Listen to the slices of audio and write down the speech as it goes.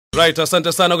Right,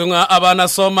 asante sana kwa abana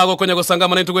soma go kwenye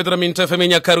gusangama n'intu gwetera Minto FM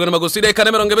Nyakaruga n'amaguside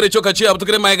kane mirongo ibiri cyoka cya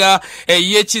butukire maiga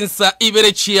yechinsa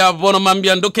ibere cya bono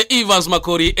mambya ndoke Evans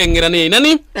Makori Eng'era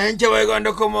nani nje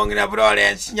wegondo kumongina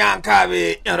Florence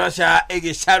Nyankabe yorosha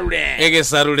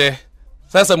egesarule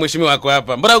sasa mheshimiwa wako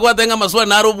hapa mbona kwatenga maswali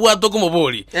na arobwa to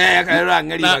kumoboli kalora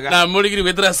ngalibaga na muligiri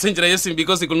wetera senjera yesim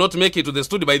because he could not make it to the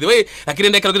studio by the way lakini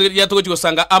ndeka yatugo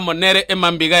chigosanga amonere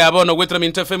emambiga yabono gwetera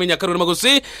Minto FM Nyakaruga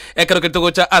n'amagusi ekaro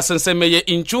kitogo cha asensemeye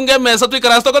inchunge mesa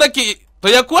twikarasto koreki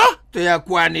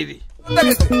toyakwaniri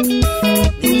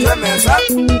Inchunge mesa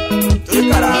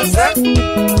twikarase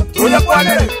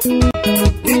toyakwaniri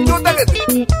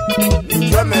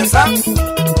inchunge mesa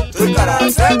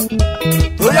twikarase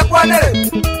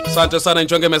toyakwaniri. Asante sana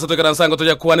inchonge mesa tukaransango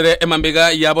tujakwanire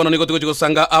emambiga yabono niko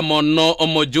tukugosanga amono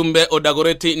omojumbe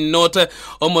odagoreti note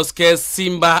omoske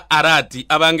Simba Arati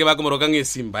abange bakumoroka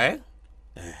ngesimba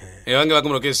abange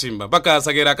bakumoroka Simba baka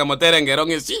sagera kamotere Eng'era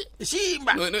ngesi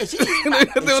Simba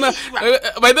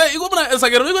by the igumna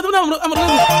sagera igumna amro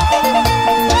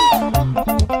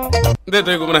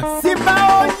ndeto igumna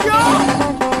Simba oyo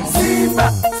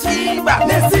Simba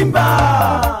ne Simba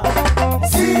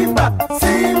Simba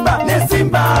ne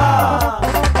Simba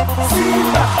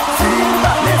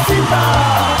ne Simba.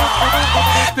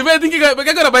 Tibe tinga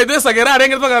bakakora by the sagera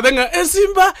arenga bakadenga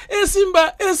Simba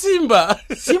Simba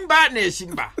ne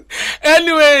Simba.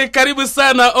 Anyway, karibu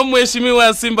sana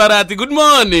omheshimiwa Simba Arati. Good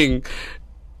morning.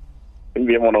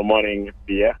 Good morning,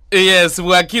 Bia. Yes,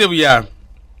 wakire bia.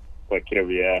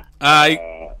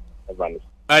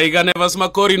 Aigane Evans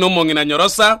Makori no mongina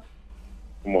nyorosa.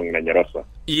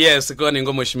 Yes, kwa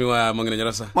ningo mheshimiwa mongina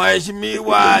nyorosa.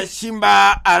 Mheshimiwa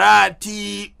Simba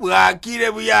Arati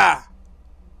wakire bia.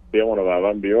 Bia mono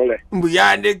baba mbiole.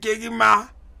 Mbuyande kegima.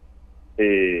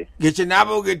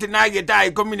 Gechenabo getinageta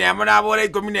ikomine amona bore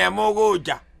ikomine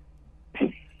amogoja.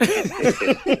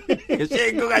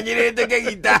 Gechengo kanyirete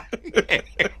kegita.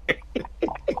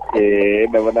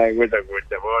 Ndabona ngoja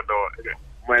bono.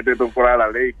 Mwende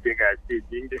tukurala leke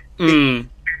gachijinge.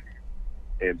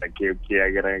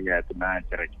 Ndakiagera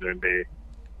tunachara kilende.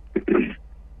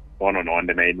 Bono no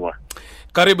ande nainwa.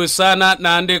 Karibu sana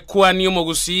na ande kwani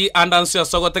omogusi andansi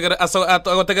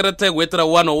asogotegerete gwetera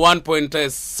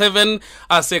 101.7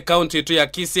 ase county to ya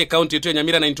Kisii county to ya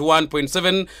Nyamira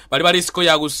 91.7 bali siko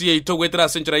ya gusie ito gwetera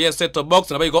century ya set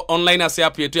box na bayigo online ase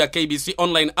app yetu ya KBC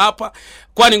online app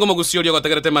kwani ngomogusi oli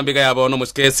gotegerete mambiga yabo no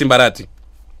muske Simba Arati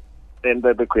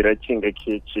ende kwira chinga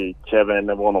kichi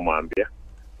chabene bono mambia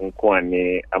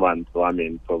nkwani abantu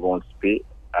Minto bonspi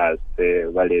ase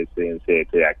vale sense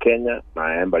ya Kenya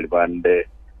na embali bande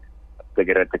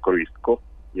tegerete korisco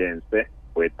yense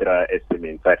wetra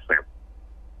esimintarse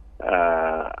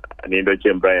nindo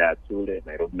chembra ya tule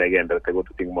na negenda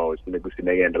tegotu tingma osine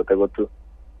gusinegenda tegotu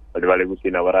vale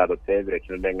gusina barado tevre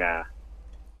kinenga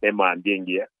ema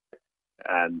ndingia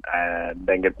and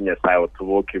ndengetinya sayo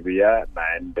tuboki bia na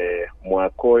ende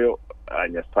mwakoyo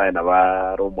anya sai na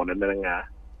baro monenga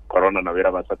corona na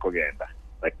vira basa kogenda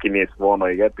lakini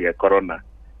esibono igapiga corona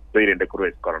toirende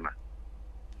kurwes corona.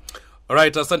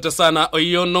 Alright, asante sana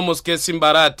oyo no muske Simba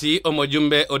Arati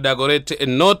omojumbe odagorete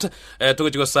note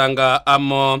tukugosanga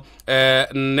amo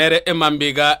nere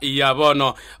emambiga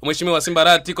yabono mheshimiwa Simba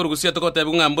Arati korugusia tokote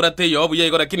bungambura te yobu ye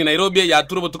igora kini Nairobi ya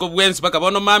turubo tukobwensi baka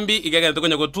bono mambi igagera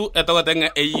tokonya gotu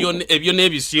etogotenga ebyo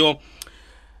nebisio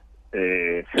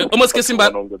omoske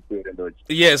Simba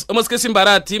yes omoske Simba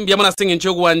Arati mbyamana singe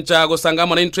nchogu wancha gosanga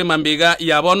mona intwe mambiga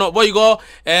yabono boigo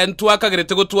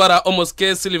ntwakagerete gutwara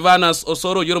omoske Silvanus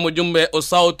Osoro yoro mujumbe o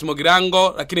South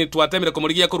Mogirango lakini twatemere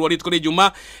komurigia ko rwari tukuri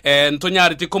juma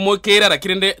ntonyari tikomokera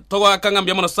lakini nde togakanga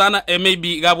mbyamana sana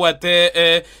maybe gabwate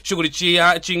shuguri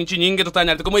chinyinge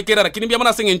totanya tikomokera lakini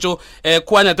mbyamana singe ncho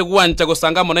kwanya tegwancha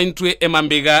gosanga mona intwe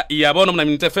emambiga yabono mna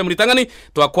Minto FM litangani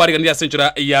twakwariga ndia century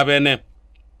yabene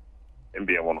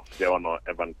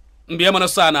Mbiamono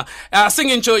sana.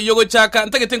 Singincho yogo chaka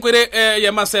ntagetenkwere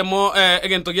ya masemo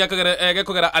egento gyakagere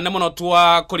gekogera anemono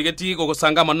twa korigeti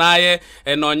gogosanga monaye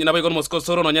no nyina bayigo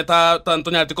muskosoro no nyata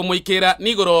tantonya tikomuikera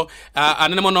nigoro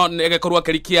anemono egekorwa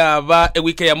kerikia ba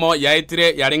ewike yamo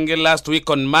yaitire yarenge last week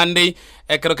on Monday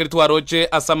ekero keritwa roche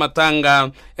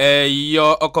asamatanga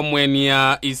yo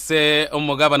okomwenia ise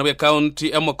omugabana we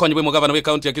county omokonyi we mugabana we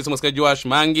county ya Kisii muske Joash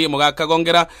Mangi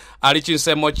mugakagongera ali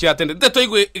chinsemo chiatende teto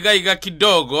igwe igaiga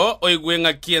kidogo oigwe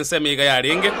ngaki enseme iga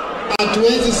yaringe.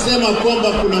 Hatuwezi sema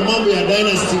kwamba kuna mambo ya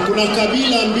dynasty. Kuna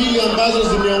kabila mbili ambazo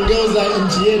zimeongeza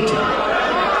nchi yetu.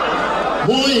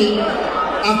 Moi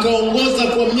akaongoza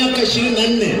kwa miaka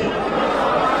 24.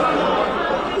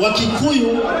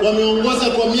 Wakikuyu wameongoza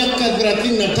kwa miaka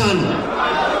 35.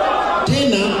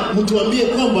 Tena mtuambie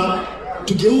kwamba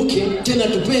tugeuke tena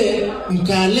tupee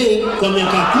mkale kwa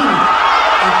miaka 10.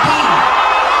 Hapana.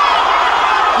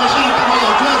 Biashara kama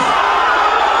ya kazi.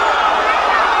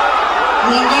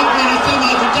 Wangapi wanasema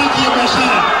hatutaki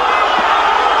biashara?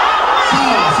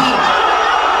 Sawa, asante.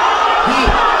 Hai.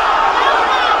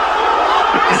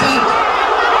 Asante.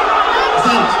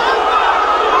 Asante.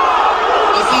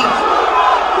 Asante.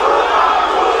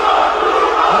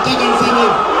 Nataka niseme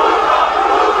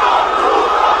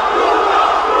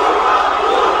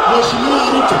Mheshimiwa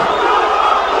Ruto,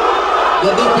 the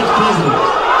deputy president,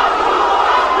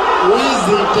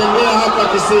 wezi tembea hapa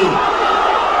Kisii.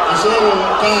 Usoro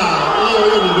kaa,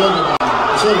 hiyo ni ndogo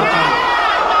bwana. Usoro kaa.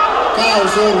 Kaa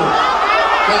usoro.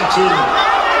 Kaa chini.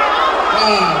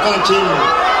 Kaa chini.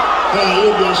 Kaa,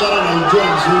 hiyo biashara naijua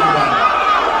mzuri bwana.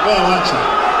 Wacha.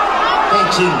 Kaa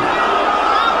chini.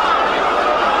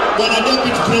 Bwana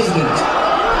deputy president.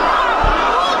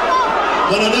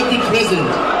 Bwana deputy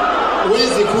president,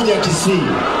 wezi kuja Kisii.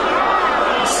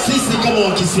 Sisi kama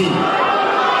wa Kisii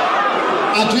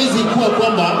hatuwezi kuwa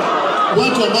kwamba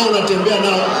watu ambao unatembea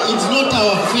nao, it's not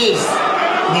our face.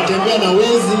 Unatembea na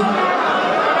wezi,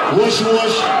 wash.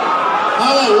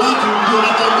 Hawa watu ndio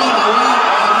unatembea na wao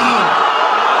around.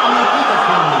 Unapita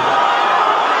sana.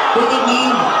 Kwa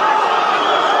naomba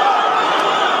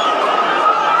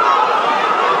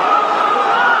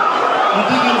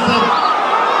nataka niseme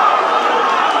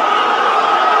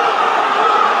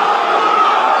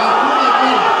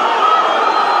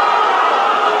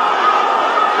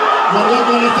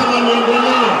Wangapi wanasema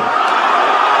niendelee?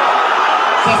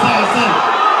 Sasa asante.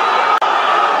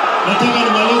 Nataka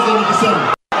nimalize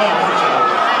nikisema.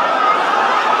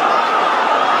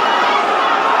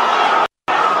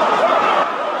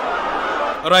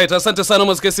 Right, asante sana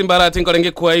muske Simba Arati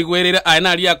nkorenge kwa igwerera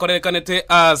aina ali akorekanete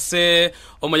ase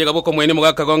omuyega boko mwene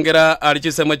mugaka gongera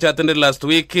alichisemo chatende last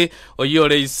week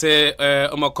oyore ise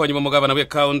omakonyi mugabana bwe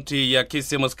county ya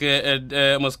Kisii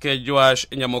muske Joash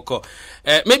Nyamoko.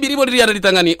 Maybe ribo liri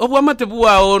litangani obwamate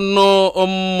bwa ono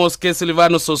muske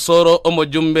Silvano Sosoro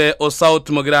omojumbe o South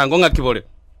Mogirango ngakibole.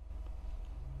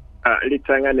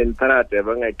 Litangani ntarate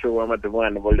banga kiwa amate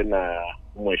bwana bole na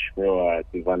Mheshimiwa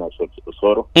Silvano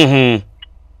Sosoro.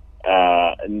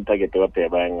 Nitagete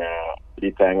batebanga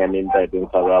litangani ntate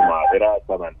nsaba mabera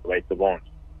sabantu baite bonds.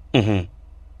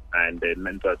 And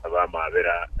mentor saba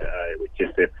mabera which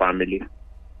is a family.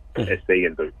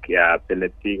 Esayendo ya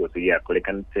penalty o siya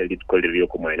kolekan lit koliriyo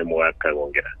ko mwene mwaka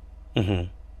gongera.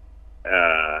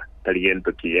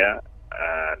 Taliento kia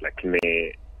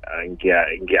lakini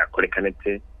ngia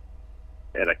kolekanete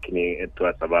lakini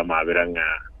eto saba mabera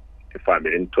nga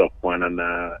family nto akwana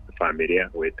na familia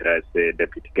wetra se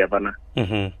deputy governor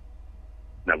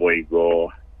na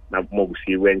boigo na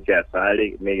mogusi wenche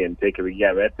asali negenteke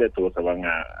biya bete to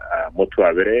sabanga motu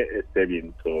abere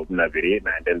sebinto nabiri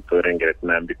na dento rengeret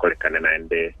na bikolekane na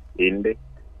inde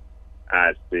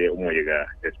ase umuyiga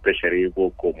especially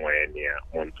boko mwenia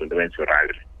muntu ndenso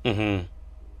rali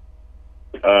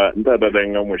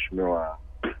ndabanga Mheshimiwa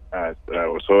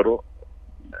Osoro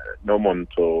no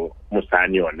monto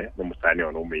musani one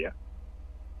umia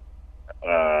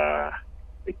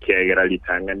kiagera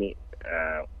litangani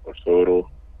Osoro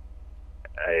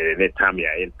ne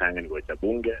tamya entangani go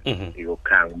chabunge igo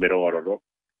kang berororo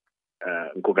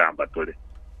nkugamba tole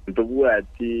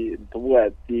ntubuati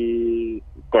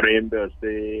korembe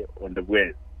ose on the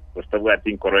west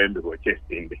ostabuati korembe go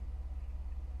chestinde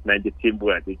na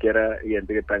jitimbu ati kera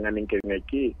yende tangani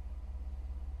ngeki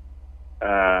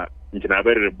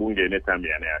njinabere bunge ne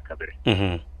tamya ne akabere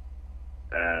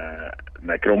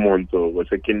na kromonto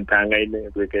wose kintanga ine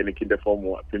kwekene kinde form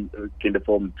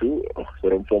 2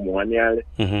 so form 1 yale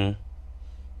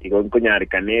igon kunyari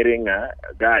kaneringa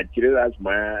ga chire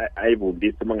asma aibu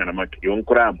ndise mangana makion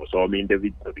kuramo so minde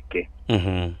vitto dike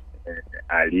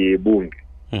ali bunge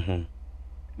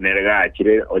nerega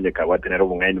achire onye kawatenero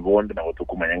bungaini bonde na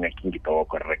otukumanyanga kingi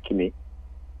tawakora lakini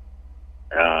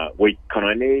we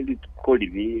kanane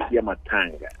kolivi ya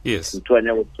matanga mtu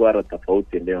anya kutwara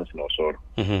tofauti ndio Sosoro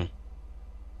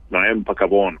na mpaka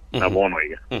bono na bono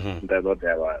iga ndio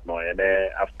dawa no ene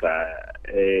after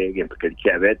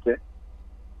gempekelikia bete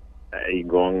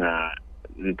igonga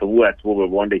ntuwa tuwe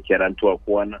bonde kera ntu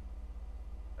akwana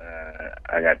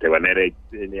agate banere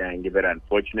ni angivera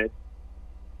unfortunate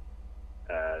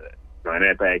no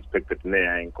ene ta expected ne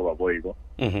ainko boigo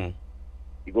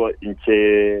igo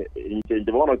inche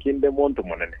bono kinde monto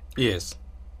monene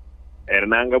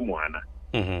ernanga mwana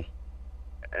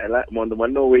ela mondo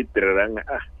mano weiteranga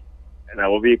na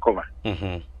obiko ba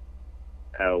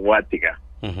watiga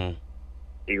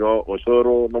igo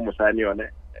Osoro no musani one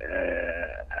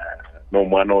no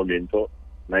mwana o Minto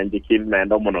nanji kin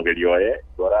naenda monogelioye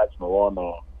dorat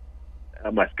no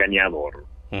maskani adoro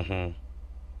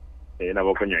na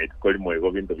boko nyoit koli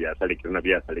moego bintu bya salikira na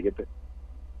bya salikete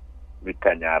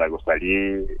bikanyara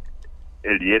gusali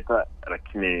elieta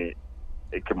lakini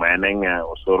ikimaenenga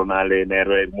osoro nale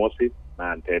nero mosi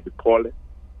na ante bikole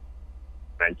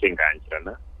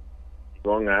nanchengangirana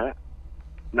igonga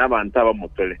nabantaba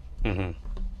mutole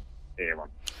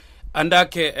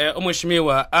andake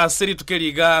omweshimiwa asiri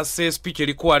tukeliga se speech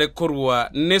likware korwa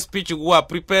ne speech gwa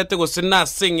prepare go sina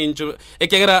singing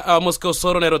ekegera moske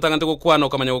osoro nero tangante go kwana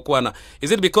okamanya go kwana.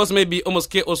 Is it because maybe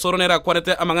omoske osoro nero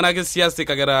akwarete amangana ke siasa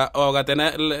kagera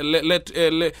ogatena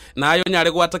na ayo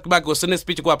nyare go attack back go sina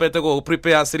speech gwa prepare go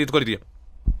prepare asiri tukoliria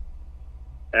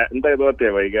nda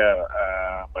dote baiga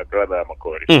my brother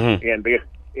Makori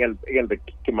again the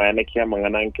kimane kya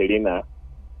mangana nkelina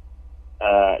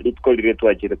litkolire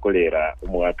twachire kolera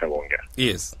umwaka gongera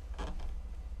yes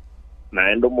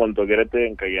na endo monto gerete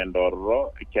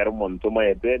nkagendorro ikyaro monto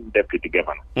maete deputy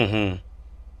governor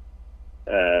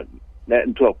na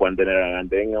ntu akwandenera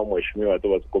ndenga mweshimiwa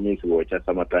to komisi gocha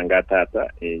samatanga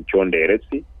tata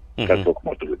nchonderesi kasoko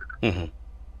moto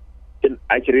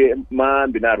actually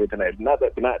binaru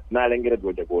tena na lengere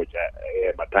gocha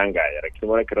matanga ya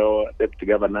kimona kero deputy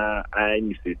governor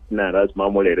ainisi na ras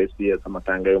mamoleresi ya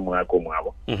samatanga yo mwako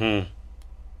mwabo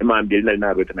mbili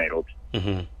na ruta Nairobi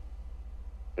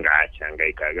ngacha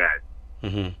ngaikaga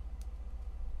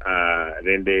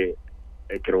rende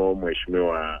kero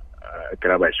mweshimiwa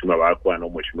kraba mheshimiwa bakwa no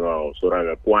mheshimiwa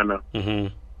Osoraga kwana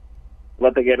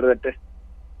bategerete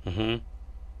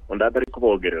ondabari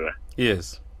kubogerera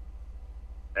yes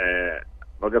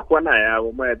bagakwana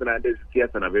yabo mayetana ndezi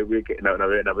siasa na begwike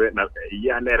na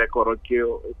yana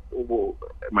rekorokyo ubu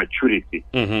maturity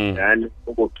yani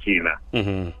ubu kina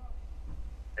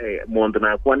mondo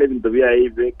na kwane bintu bya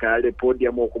ive kale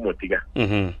podium okomotiga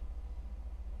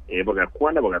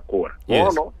bagakwana bagakora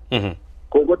ono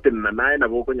kongo tena naye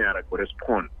naboko nyara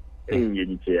correspond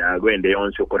enyenche agwende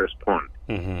onse correspond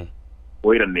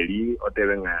oira neli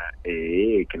otebenga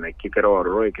kina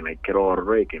kikeroro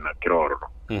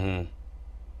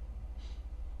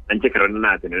anche kerona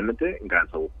nate nete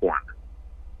nganza ukwana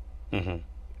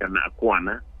kana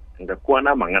kwana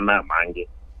ngakwana mangana mange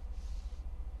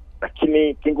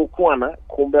lakini kingu kwana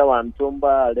kumbe abantu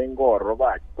mba lengoro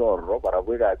ba kitoro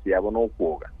barabwira ati yabo no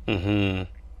kuoga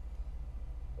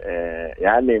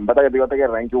yani mbata katika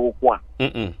rangi ukwana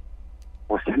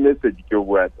ose message kyo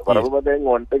bwata barabwa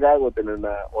bengonte gago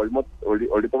tenena almost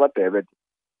olito batebe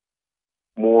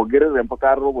mogere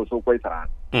rempaka robo so kwa isana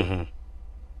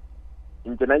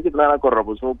intananji tana ko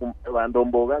robo so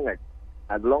bandomboga ngaki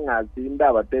as long as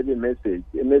inda batebi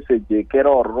message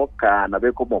kero roka na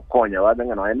beko mokonya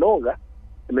wabenga no enoga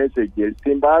message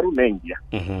simbaru nengia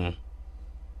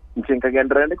nchenka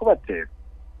gendrende ko batebe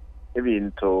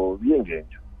ebinto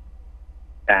byengenjo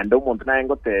and umuntu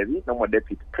nayengo tebi no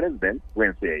deputy president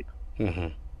Wednesday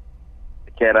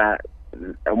kera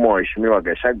mheshimiwa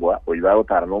Gashagwa oyibao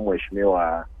tara no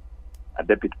mheshimiwa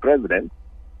deputy president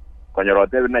konyoro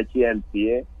tebi na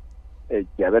KNPA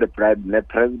kiabere prime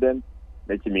president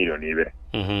na kimilioni ibere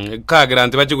ka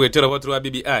grant bachigwetera botru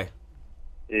BBI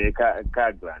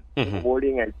ka grant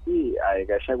bolinga ki ay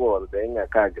Gashagwa benga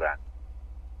ka grant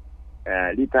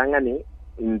litangani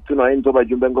tuno ento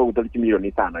bajumbe ngo gutoliki milioni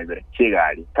 5 ibere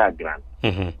kigali ka grant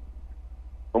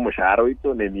umushahara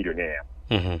wito ne milioni ya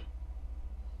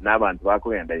n'abantu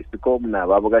bakugenda isikom na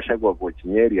babugashagwa ku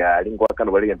kinyeri ali ngo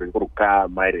akano bali ngende kuruka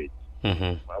mileage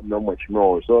no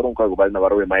muchimo Osoro ngo bali na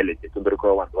barowe mileage tunduri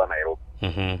ko abantu ba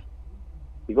Nairobi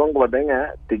igongo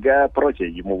badenga tiga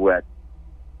project mubwati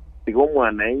tigo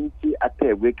mwana inchi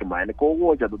atebwe kimane ko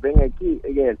woja dubenga ki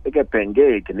ege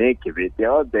penge kineke bete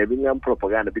o debinga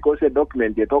propaganda because a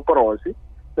document yetokorosi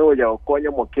so ya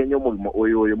okonya mo Kenya mu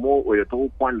oyo to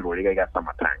kwandro liga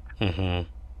samatanga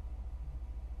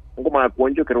ngoma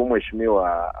kuonjo kero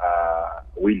mheshimiwa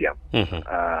William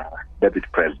deputy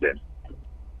president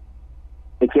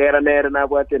ekera nere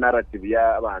nabwate narrative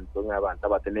ya abantu ng'abantu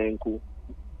abatenenku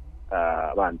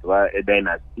abantu ba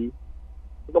dynasty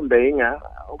kumbenga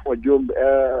omujumbe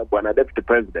bwana deputy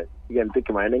president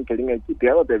igentike mainen kelinga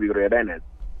kitiao te bigro dynasty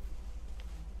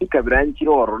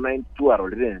ikabranchiro oro 92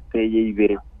 arolire seye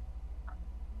ibere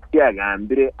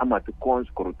yagambire amatu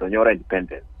cons korutonyora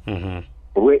independence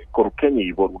we korukenya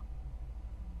iboru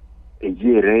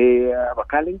ejere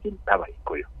abakalingi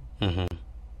abayikoyo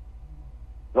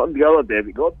no digalo de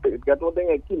gato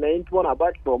denga ki 91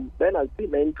 apart from dynasty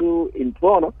 92 in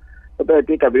Toronto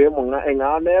ote kabire munga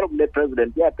enganero ne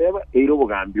president ya teba eiro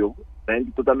bugambyo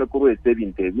 90 tutame kuru ese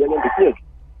binte bya ngende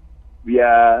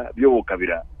bya byo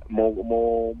kabira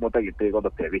mo tagite ko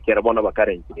te vikera bona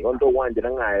bakarenji ondo wanje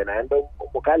ngaye naendo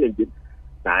mukalenji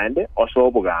naende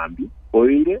osobo gambi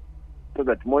oire so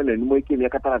that moine ni moike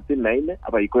miaka 39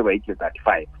 aba iko ba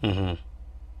 35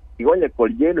 igonye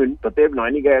koljeno ni totev no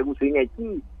ani ga gusinga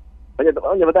ki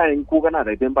onye bata nkuka na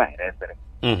ta temba resere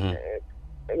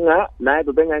nga na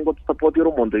to tenga ngo support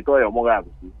yoro mondo ito yo moga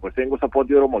osengo support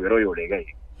yoro mogero yole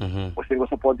gai osengo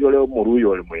support yoro moru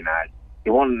yole moinali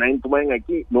ibon na intuma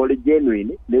ngaki no le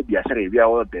genuine le biashara bia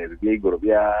o de bia igoro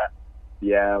bia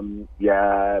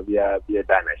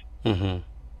damage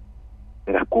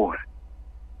era kora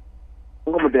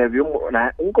ngomo devi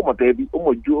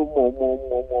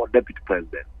mo deputy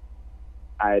president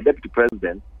deputy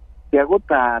president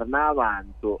yagotar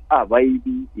n'abantu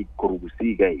abayibi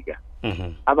ikurugusiga iga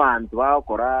abantu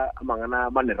bakora amangana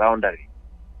mane roundary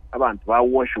abantu ba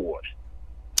wash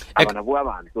abana bo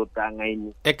abantu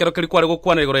tangaini ekero kiri kwari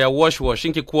gukwana igoro ya wash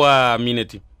inki kwa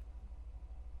minute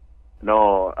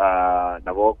no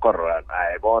nabo korra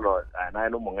bono na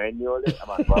no mungaini ole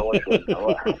abantu ba wash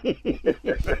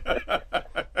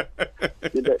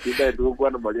ida du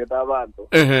kwana malieta abantu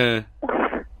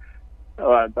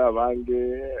abantu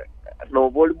abange no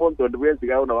boli monto ndwenzi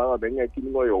ga una baba benga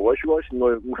kingo yo wash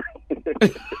no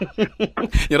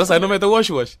yoro sai no mete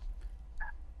wash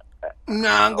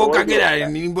Nango kagera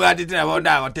ni mbwati tena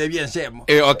boda otebye nsemo.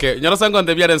 Okay, nyoro sango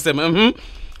ndebya nsemo.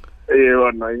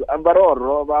 Ono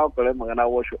ambaroro ba kole mangana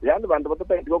wash. Yani bantu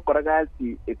batata ndiko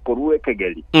koragasi ekoruwe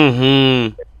kegeli.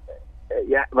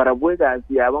 Ya barabwega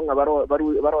si abanga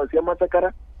baro si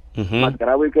amasakara.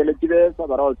 Masakara wekele kibesa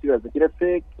baro si kire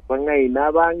fake banga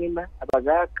ina bangina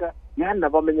abagaka yana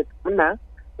bamenye na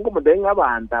ngo mudenga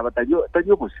abantu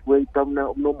abatajyo kusiwe tamna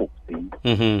no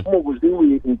muguzi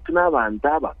wituna abantu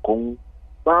abakon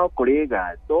ba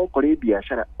kolega to kore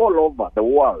biashara all over the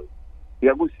world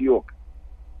yagusiyoka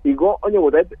igo onye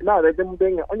woda na dete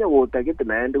mudenga onye woda gete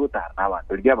naende gutara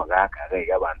abantu lya bagaka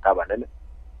ga abantu abanene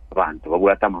abantu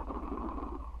babwatama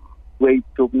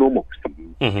weito no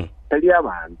muguzi tali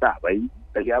abantu abai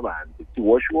tali abantu ti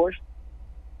wash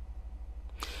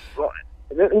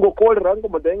ngo kolera ngo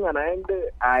mudenga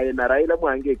naende ai na Raila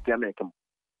mwange kyameke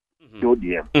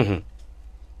jodiye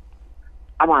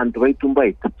abantu baitumba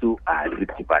itatu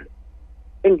azikibale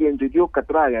engenje dio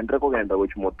katraga ndreko genda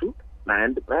gochimotu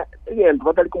naende ngendo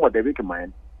batali kumodebike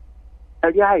maende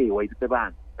ali ai waitete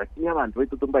bana lakini abantu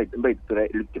baitumba itatu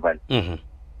ikibale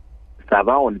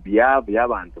saba on behalf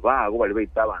y'abantu bago bali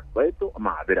baita abantu baito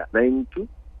amabera na intu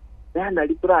yana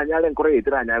lituranya ale nkore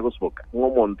ituranya gosoka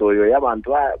ngomonto yo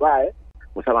y'abantu bae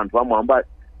musabantu bamwamba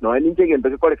no ninjege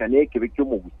mpeke koleka neke bikyo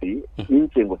mugusi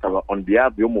nincengo saba on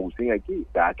behalf yo mugusi ngaki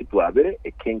ga kitwabere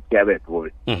ekenki abeto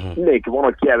neke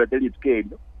bono kiabete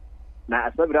litkendo na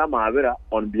asabira amabera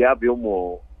on behalf yo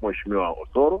moshimiwa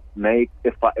osoro na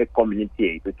efa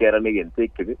community tukera negente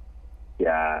kebe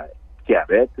ya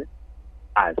kiabete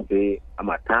ase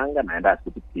amatanga na enda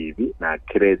TV na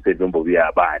krese vyombo vya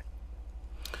habari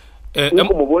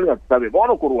nko mubonga tsabe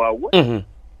bono kurwawe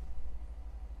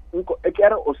nko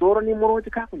ekera osoro ni moro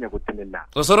chikakunya kutenena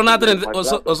osoro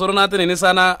natene ni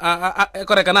sana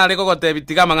ekore kanale ko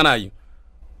gotebitika manganayo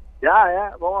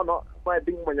ya bono kwa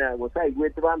dingmonya go sai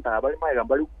gwete banta abali maiga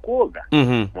bali koga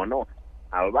mono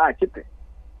aba chite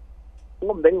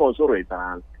ngo mbengo osoro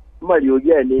itan mali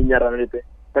ogia ni nyaranete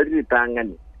tali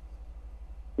tangani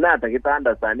na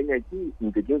takitanda sani ngaki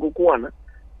ntikingo kuana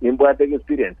nimbwate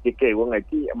experience keke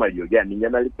ngaki amayo ya ninya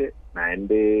nalite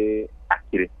naende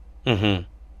akire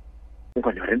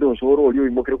ngo nyarende osoro olio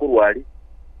imokere kurwali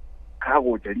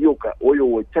kago jalioka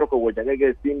oyo charoka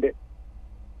wojangege sinde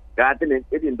gatene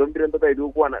edi ndombire ndota idu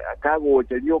kuana kago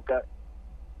jalioka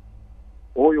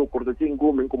oyo kurdo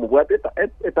chingume ngo mubwate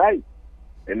etai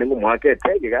enengo mwake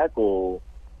tege gako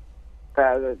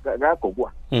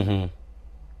kwa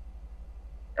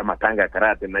amatanga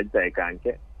karate najita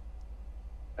ikanke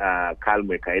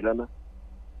kalmwe kailana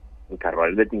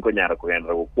nkarwalide tinkonyara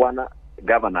kugenda gukwana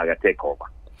governor ga take over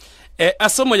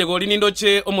asomo yegoli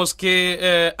nindoche omoske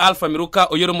Alpha Miruka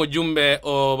oyoro mujumbe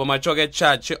obamachoge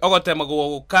church ogotema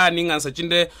gukani ngansa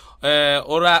chinde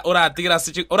ora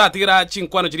tigira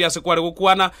chinkwano chiri ase kware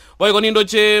gukwana boyego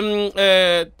nindoche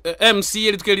MC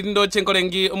elitukeli nindoche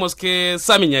nkorengi omoske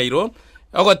Saminyairo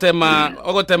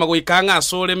ogotema guikanga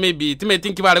asore maybe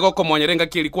timetinki bare gokomonyere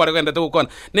ngakiri kware gwenda tegukona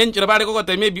nenjira bare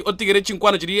gogote maybe otigere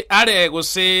chinkwano chiri are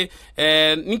gose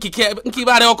nki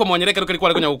bare gokomonyere kero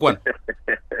kware gonya gukwana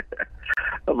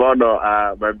bono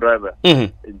my brother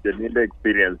genuine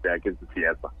experience yake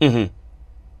siasa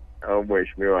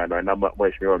mheshimiwa na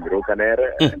mheshimiwa Miruka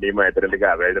nere ni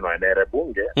maetrelika abelde no nere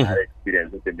bunge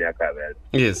experience ndia kabelde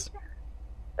yes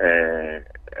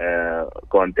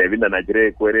konte vinda na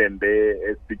jire kwerende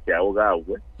speech ya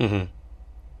ugawe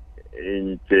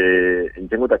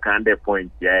inche nguta kande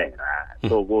point ya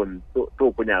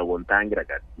to kunya gontangira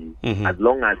kati as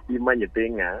long as imanye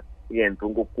tenga yento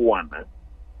ngukwana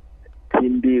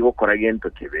tindi gukora gento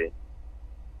kibe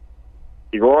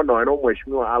igono eno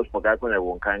mweshimiwa alfa gakonya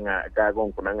gonkanga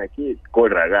gagonkunanga ki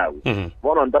kodra gawe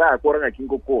bono ndara akora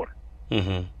kingo kora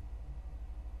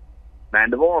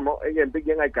nande bono egente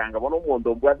ngai kanga bono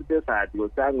mondo mbwati pesa ati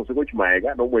osangu siko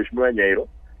chimaega no mweshimiwa nyairo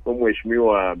no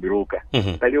mweshimiwa biruka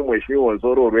tali mweshimiwa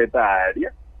nzoro rweta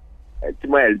aria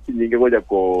chimael chinyinge goja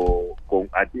ko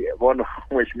ati bono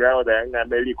mweshimiwa ndanga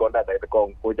ndeli konda ta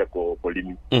ko goja ko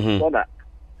polimi bona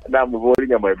ndamu bori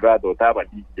nya my brother taba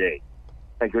DJ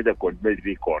goja ko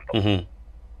ndeli kondo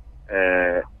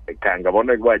kanga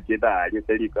bono gwa jeda aria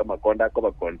tali kama konda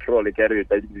ko control kare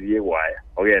tali waya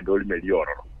ogendo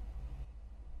limelioro.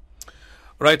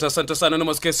 Right, asante sana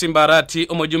nomoske Simba Arati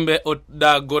omojumbe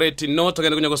odagoreti no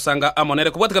togenda kunyo kusanga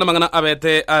amonere kubwatikana mangana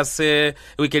abete ase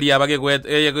wikeli yabage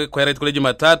kweret kule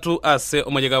Jumatatu ase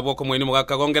omojega boko mweni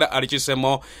mugaka gongera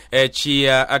alichisemo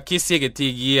chia akisi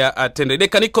getigia atende de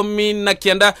kaniko mina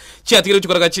kianda chia tigiro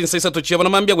chikoraga chinsa isato chia bana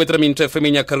mambia gwetera Minto FM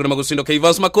nya karuna magusindo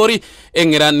Kivas Makori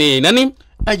Eng'era ni nani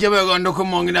ajebe gondo ko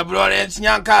mongina Florence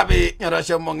nyankabe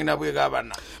nyarasha mongina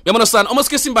bwegabana yamono sana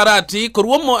omoske Simba Arati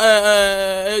koruomo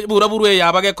buraburwe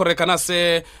yabage korekana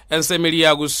se ensemeli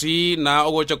yagusi na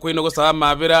ogocha kwino gosaba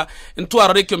mabera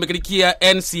ntwaro rekyo mekirikia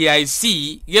NCIC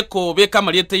yeko beka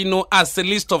mariete ino as a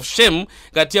list of shame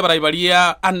gati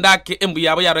abarayibalia andake embu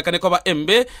yabo yarekane ko ba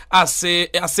embe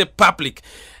as public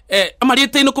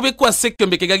amariete ino kubekwa sekyo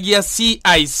mekegagia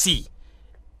CIC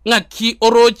ngaki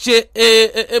oroche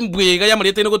embwega ya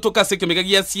mariete ino gotoka sekyo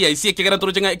mekegagia CIC kegara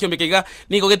toroche nga ekyo mekega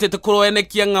niko getete koroene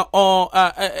kianga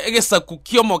egesa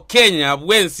kukiomo Kenya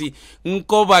bwensi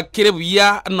nkoba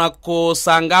kerebuya nako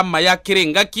sanga maya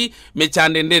kerengaki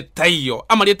mechandende tayo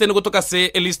amariete ino gotoka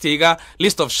se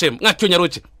list of shame ngaki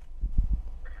onyaroche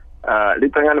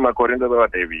litangani makorendo ba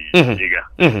tebi diga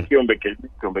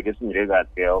kiombe sinyirega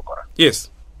atya okora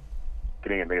yes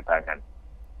kirenge ndetangani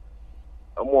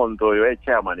omondo yo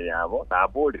chairman yabo na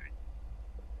board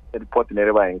report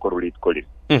nereba enkorulit koli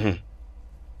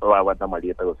baba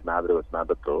tamalieta gosinabre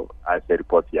to as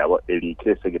report yabo eli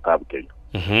kese gitabu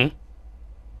keyo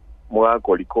mwa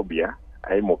kolikobia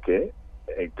aimoke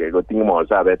go tinga mo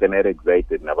sabe tener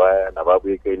excited na ba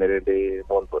bwike nerende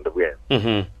monto ndebwe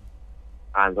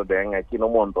ando denga kino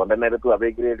monto ndene tu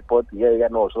abegre report ya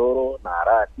no soro na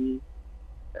Arati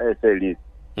selis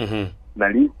na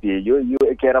listi yo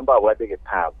ekera mba wate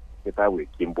kitabu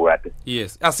kimbuate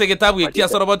yes ase kitabu ikia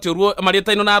soroboti ruo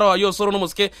marieta ino naro yo soro no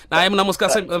muske na ayemu na muska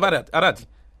Arati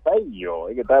tayo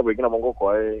kitabu ikina mongo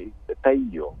ko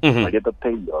tayo marieta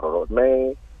tayo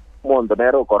ne mondo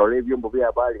nero korole byombo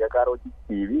bya bali kakaro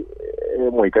TV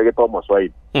moika ke tomo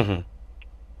swahili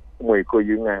moiko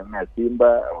yunga na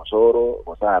Simba osoro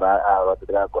osara Arati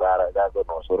tra korara gago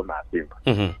no soro na Simba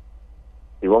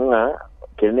iwonga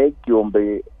kene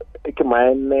kiombe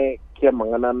ekemaene kia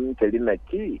mangana ntelina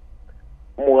ki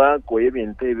mwa ko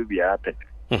yebinte ebibyate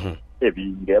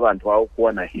ebinge abantu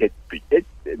akuwa na hate speech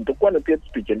ndokwana hate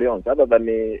speech ndio nsaba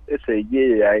bane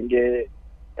eseye yange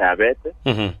abete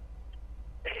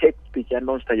hate speech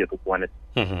ando stayo tukwane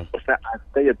osa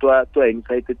stayo to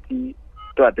anxiety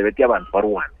to atebeti abantu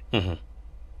barwane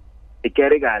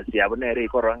ikere gazi abonere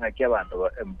ikoranga kia abantu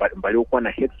mbali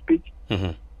ukwana hate speech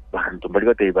bantu mbali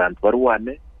ko te bantu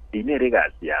barwane inere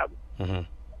gazi yabo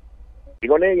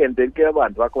igone gente ke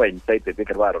abantu bakwa insight te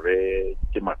kerbarore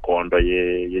chimakondo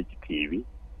ye TV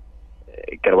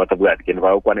kerabata bwati ken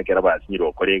bawo kwane kerabasi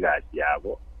nyiro kolega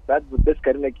yabo that the best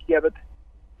karine kiyabet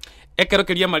ekero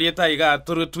keria marieta iga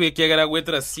turu ekegera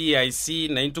gwetera CIC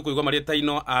na intu kuigwa marieta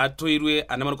ino atuirwe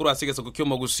anamakuru asigese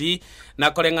kukyomo gusi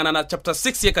na korengana na chapter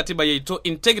 6 ye katiba yeito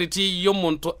integrity yo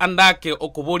muntu andake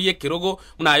okuborie kirogo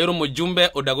muna yoro mujumbe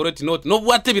odagoreti note no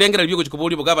bwate birengera byo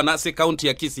kukubori bugaba na se county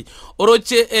ya Kisi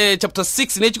oroche chapter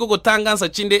 6 ne chiko tangansa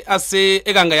chinde ase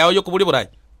eganga yawo yo kubori burai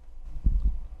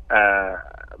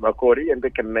Makori ende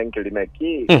kenenkelina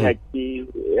ki aki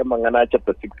emangana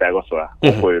chapter 6 agoswa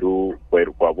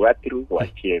kweru kwa bwatiru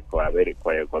wachie kwa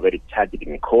very charged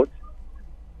in court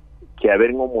kia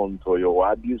very ngomonto yo wa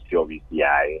abuse of his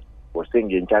yae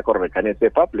osenge nchako rekanese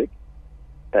public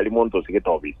tali monto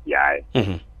sigeta of his yae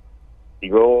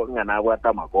igo ngana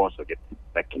wata magoso get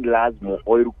lakini lazima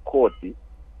oiru koti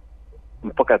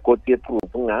mpaka koti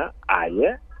yetufunga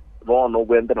aye bono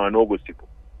gwende no gosiku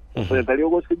so tali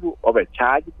gosiku obe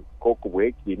charge ko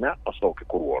kubwekina osoke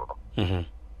kuruoro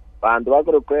bandu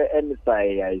bakore ko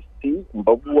NCIC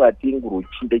mbabu ati nguru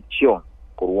chinde chyo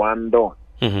kurwando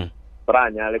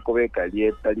Branya le kobeka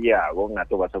lieta liago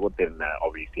ngato basa gutena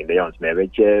obviously nde yons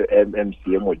nebeche MC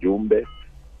mujumbe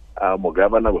mo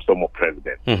governor gusomo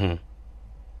president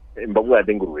mbabu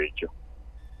adengurwecho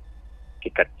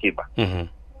kikatiba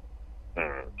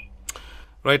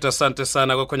Right, asante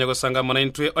sana kwa kwenye gusanga mwana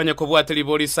intwe onye kubwate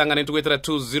libori sanga nintu gwetera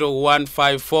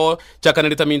 20154 chaka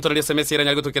nilita Minto na SMS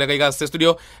iranya gutukira gaiga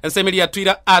studio ensemeli ya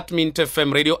Twitter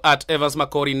 @MintoFM radio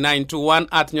 @Makori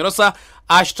 921 @Nyorosa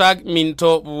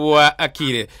 #Minto wa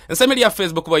akire ensemeli ya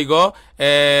Facebook boigo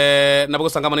nabo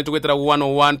gusanga mwana nintu gwetera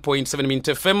 101.7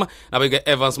 MintoFM nabo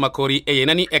Evans Makori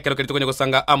nani ekero kelito kwenye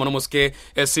gusanga amono muske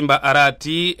Simba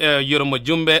Arati yoro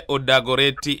mojumbe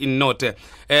odagoreti note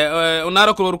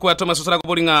unaro kulurukwa Thomas usara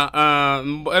kubolinga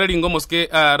elingo moske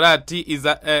Arati is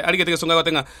aligete songa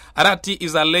gotenga Arati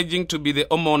is alleging to be the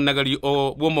omon nagali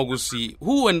o bomogusi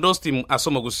who endorsed him as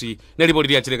omogusi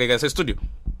neliboli ya chireka ga studio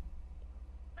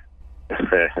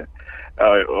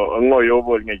ngo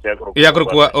yobolinga chakro ya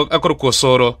akuru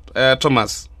soro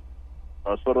Thomas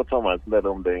Soro Thomas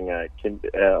ndombenga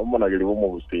omona gali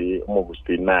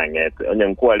bomogusi nangete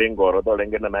onyankwa lengoro to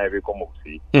lengena na ebi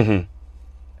komogusi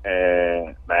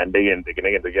na ndegende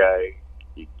kinegende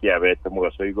kia bete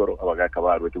mugaso igoro abagaka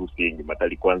barwete gusingi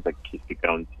matali kwanza Kisi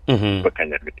County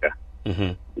bakanyamika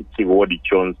ikigodi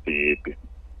chonse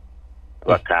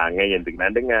bakanga yende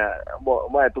ndandenga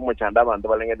mo atumo chanda abantu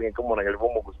balengende komona gali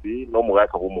bomugusi no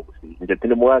mugaka bomugusi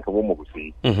njetine mugaka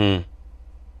bomugusi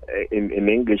in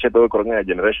English to koronga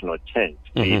generational change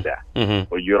leader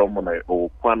o yoromona o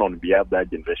kwan on behalf that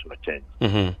generational change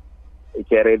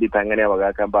ikere ditangane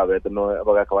abagaka mbabe no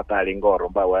abagaka batali ngoro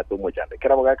mba watu mujande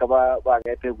kera abagaka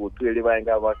bangete gutweli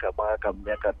baenga baka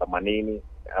myaka 80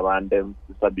 abande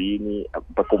 70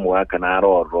 bakumwaka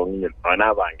naroro nyina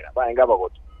baenga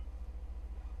bagoto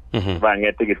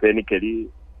bangete giteni keri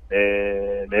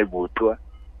negutwa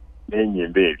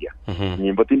nenyembelia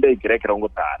nyimbo tinde ikirekera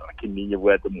ngotara lakini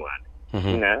nyebwate mwana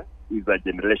nga is a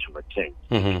generational change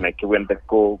na kiwenda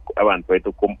ko abantu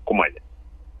baitu kumanya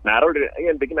naro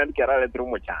ngende kinandi kyarale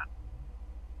trumo cyane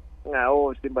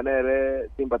ngao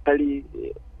Simba tali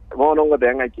bono ngo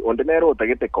denga onde nero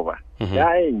utagete koba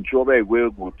ya enjobe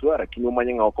gwegutu arakini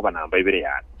umanye ngao koba namba ibere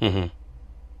yana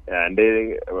and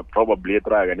probably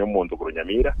traga ne muntu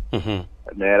kurunyamira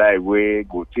nera igwe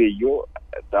gutu iyo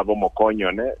abo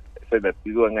mokonyone sebe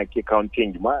tizo ngaki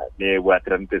counting ma ne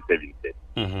watrante service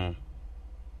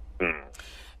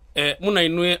muna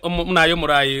inwe muna yo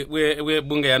murai we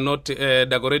bunge ya note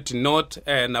Dagoretti note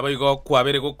nabayigo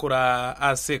kwabere gukura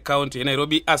ase county ya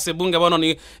Nairobi ase bunge bono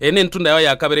ni ntunda yawe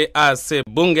yakabere ase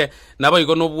bunge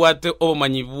nabayigo no bwate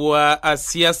obumanyibwa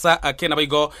asiasa ake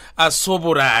nabayigo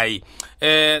asoburai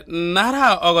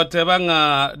nara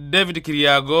ogotebanga David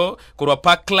Kiriago kurwa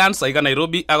Parklands aiga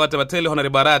Nairobi agoteba tele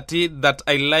Honorable Arati that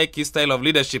I like his style of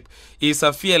leadership. He is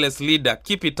a fearless leader.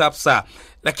 Keep it up, sir.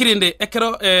 Lakini nde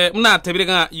ekero mna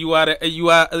tebirega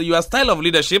your style of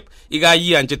leadership iga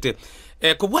yianjete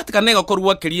kubwati kanega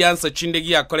korwa kiriansa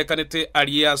chindegi akolekanete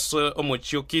alias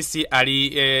omochiokisi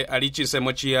ali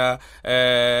chisemo chia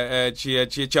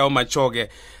chia omachoge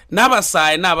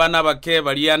nabasaye nabake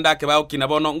balianda ke baukina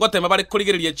bono ngotema bali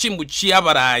kuligerelie chimbu chia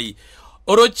barayi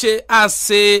oroche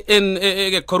ase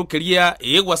korukeria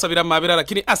egwasabira mabira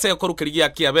lakini ase korukeria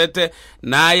kiabete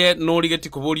naye noligeti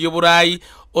kubuli oburayi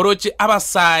oroche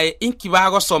abasaye inki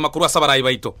bagosoma kurwa sabarayi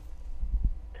baito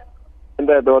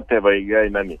nda dote baiga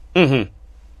inani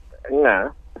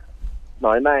nga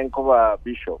no ina enkoba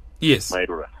bishop yes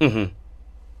mairura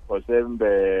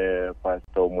osembe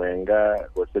pastor mwenga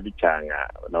osebichanga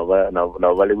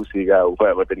no vale gusiga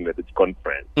ufa batenile the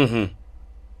conference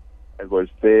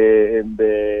gose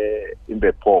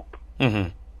imbe pop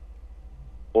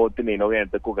otini no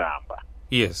gente kugamba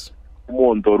yes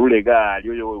umuntu rulega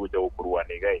yo kuja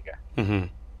ukuruwanega iga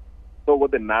so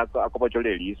gote nako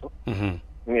akopachole liso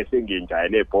ngesengi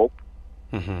njane pop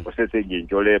osesengi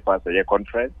njole pasa ya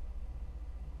conference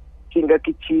chinga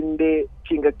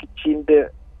kichinde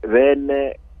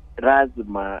vene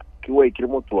razma kiwe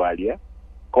kirimo twalia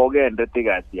kogende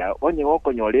tigasia onye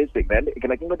okonyolese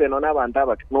kana kingo teno na abantu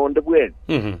abakinonde bwen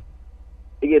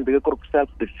igende ko self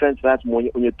defense that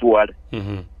onye twale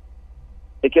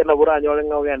ekena buranyole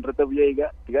ngogende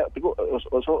tebyiga tigo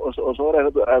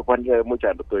osora kwanje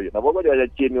muchando to na bogo ya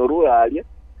chini orualia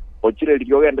ochire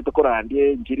lyogende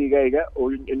tokorandie njiriga iga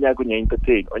onyako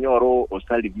nyentetain onyoro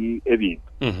osalibi ebintu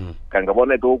kanga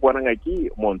bone to kwana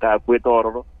ngaki monta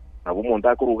kwetoro nabo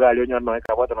monta kurugali onyono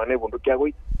ekabata none bundu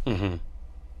kyagoi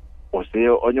ose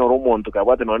onyoro montu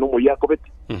kabata none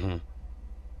muyakobeti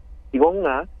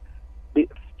ibonga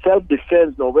self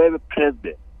defense no bebe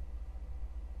president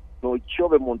no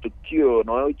chobe muntu tio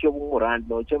no chobe murand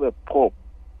no chobe pop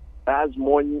as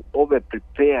more over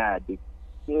prepared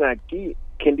ngaki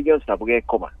kendiyo sabuge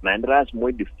koma na ndras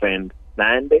mo defend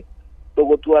na ende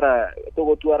togo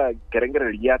tuara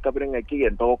kerengere ya kabrenga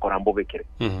kigento korambo bekere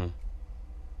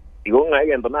igo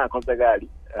ngagento na konsegali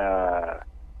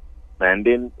and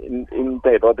in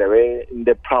the way in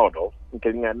the proud of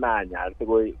nkenga nanya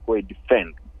go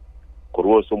defend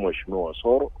kuruo so mheshimiwa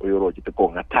Osoro oyoro jite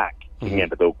ko attack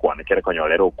ngende to kwana kere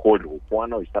konyolero kodi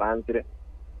kwana istaransire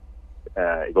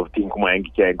igo tinko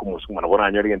mayengi kya ngo musuma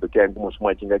nabona nyori ngento kya ngo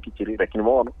musuma chinga kichiri lakini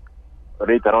mono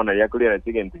reta rona yakulira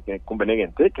tigente kumbe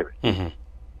negente kebe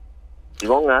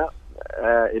igonga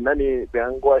inani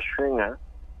beangwa shwenga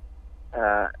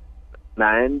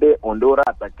naende ondora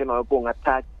atake no ko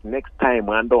attack next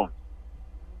time andon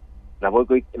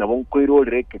nabo koiro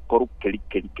reke koru keli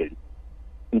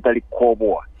ntali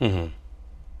koboa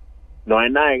no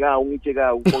enaiga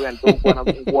ungichega ukoga nto kwana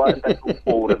kwa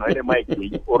ntakupora no ene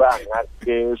maiki oranga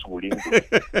ke sulingu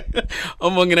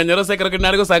omongina nyoro sekero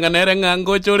kinariko sanga nere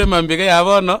ngango chore mambike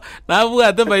yabono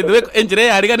nabuate by the way enjire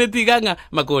yariga netiganga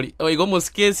Makori oigo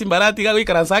musikie Simbarati ga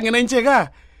wikaransange na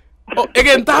inchega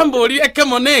ege ntambori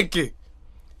ekemoneke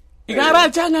igara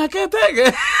changa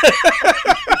ketege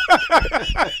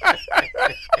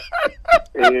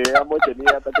amoche ni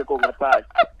atake ko attack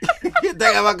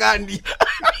Tega bakandi.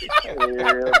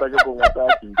 Atake ko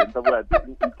attack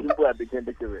ntimbu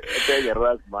atikende kebe atege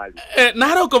ras mali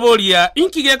naro koboria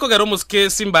inkige ko gero muske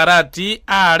Simbarati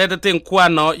retete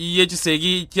nkwano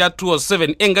yechisegi kya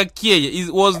 207 enga kieye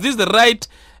was this the right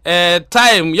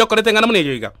time yokorete ngana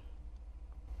munyegiga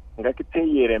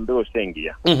ngakiteyere mbe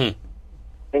osengia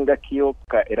enga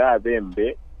kiyoka era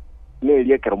abembe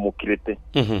nelie kero mukirete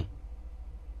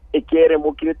ekere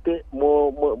mukirete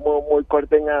mo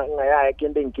ikorte nga ya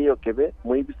ekende nkiyo kebe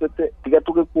mo ibisete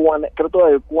tigatuke kuwana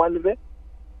kero kuwanbe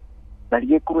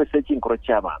naliye kuru searching koro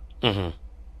chaba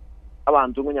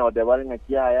abantu ngunya wadebale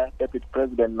ngakiaya deputy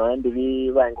president no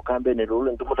ndi bango campaign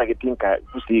rule ndumutagetinka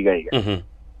kusiga iga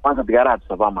kwanza bigara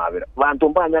tusaba mabira bantu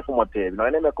mbanya ku motebi no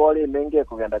ene Makori nenge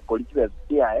kugenda kolichibe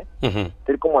siae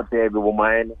tiri ku motebi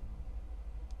bumaene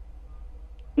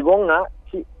igonga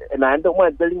na ndo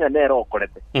mwa delinga nero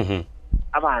okorete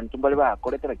abantu mbali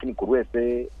bakorete lakini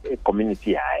kurwese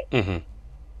community yae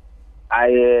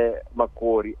aye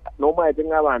Makori no mwa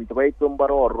denga abantu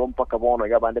baitombaro rompa kabono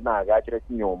yabande nagachira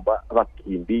kinyomba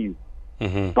bakimbi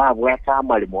babwa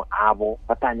tamalimo abo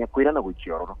batanya kwirana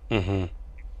guchiororo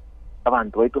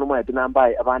abantu baito mwa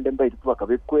tinambaye abande mbaye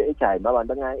tubakabekwe echaima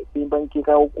abanda nga Simba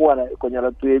nkika ukwana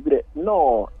konyala tuyebire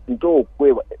no ndo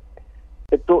kweba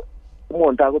eto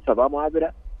umuntu gusaba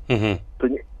amabira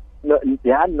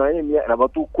ya no ene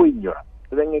nabatu kwinyora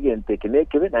tengege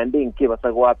ntekeneke be nande nke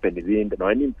basagwa apendizinde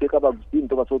no ene mpeka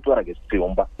bagusinto basotwara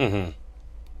gesiyomba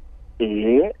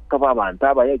kaba abantu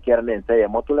abayekera nense ya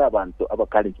motule abantu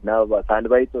abakali kinaba sandi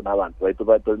baito nabantu baito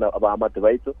abamate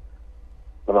baito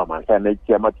baba mansana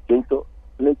cyamatsito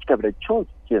n'ikabire cyose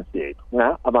cyose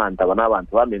nga abantu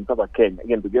n'abantu bamenza bakenya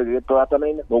ngendo geto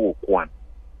atanene no gukwana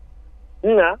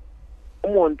nga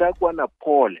umuntu akwana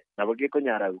pole nabageko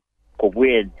nyara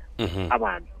kubwenya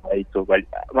abantu baito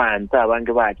abantu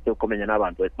abange bakite komenya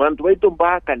n'abantu baito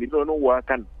mbaka ndilo no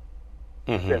wakana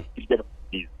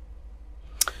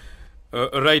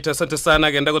right asante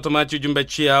sana genda gotomachi jumbe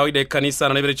chia oide kanisa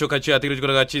na nebere choka chia tigiri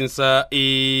chikoraga chinsa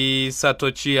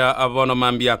isato chia abono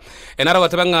mambia enara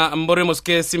watabanga mbore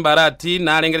muske Simbarati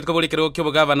na alengere tikobolikero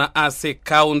kyo governor ase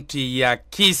county ya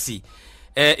Kisii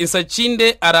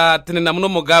insachinde ara tenena muno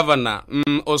mo governor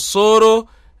Osoro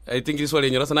I think this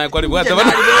wali nyorosa na kwali bwata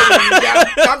bana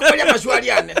Kakonya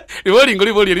maswali ane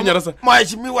liboli nyorosa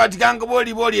mheshimiwa tikango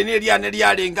boli ne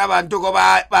lyalenga abantu ko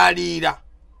balira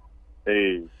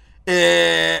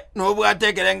no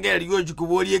bwatekere ngeli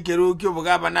yojikuboli ekero kyo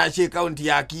bugaba na she county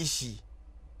ya Kisii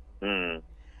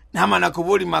namana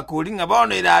kuboli Makori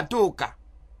ngabona iratuka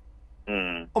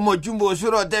omojumbo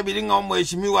Osoro tebiringa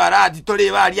omheshimiwa Arati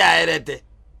tole bali aerete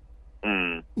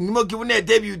nimo kibune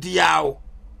debut yao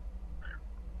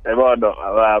ebono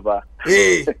ababa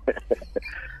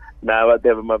na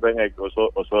batebe mapenga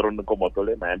Osoro nko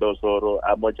motole na ndo Osoro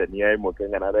amocha ni ai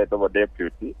mokenga na reto bo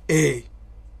deputy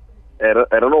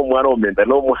era no mwana omenta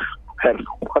no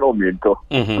mwana ominto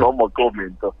no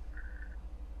mokomento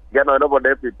gano no bo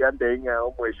deputy ande inga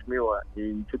omheshimiwa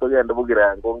inchito genda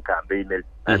bugira ngo campaign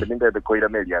ande ninde de koira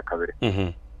meli akabere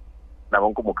na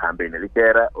bonko mu campaign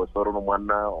likera Osoro no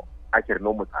mwana akiri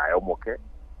no mutaya omoke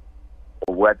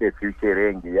obwate future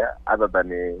engia other than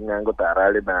ngango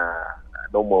tarale na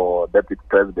no mo deputy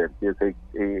president yese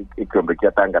ikombe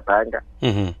kia tanga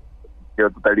yo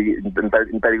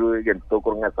ntali go gen to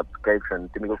ko nga subscription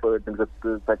tini ko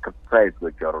sacrifice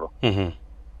go choro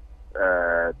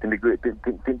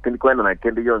tini ko na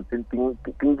kende yon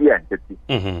tingi anjeti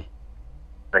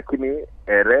lakini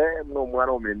ere no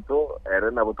mwana Minto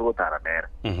ere na boto tara nere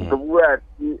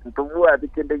ntobuwa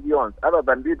kende yon aba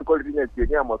bandit ko linya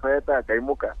tinya mo saeta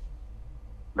kaimuka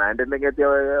na ende ngete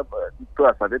to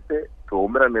asabete to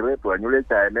umera nere to anyule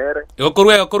cha nere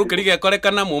yokoru kirige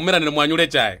korekana mu umera nere mwanyule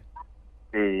cha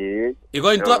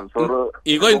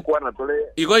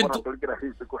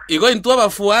Igo intu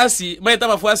abafuasi maita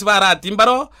abafuasi ba Arati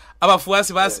mbaro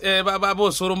abafuasi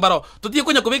bosoro mbaro tutie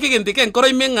kunya kubike gente ke nkoro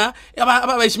imenga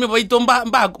abashime baito mba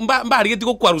arigeti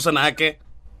ko kwarusa nake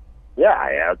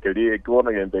kiri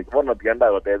kuona gente kuona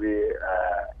tiganda gotebi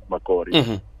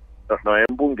Makori no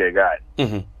embunge gai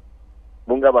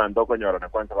bunga bando konyora na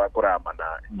kwanza bakurama na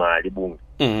mali bunge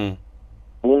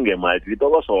bunge mali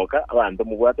bitoko soka abantu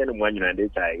mugwate ni mwanyu nande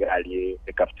chai ali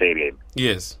cafeteria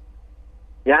yes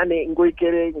yani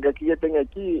ngoikere ngakiyete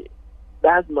ngaki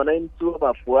lazima intu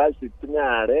bafuasi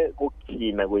tunyare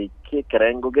gukina goike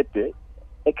kerengo gete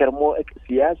ekermo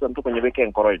siasa ntu konyebeke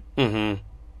enkoro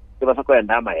basa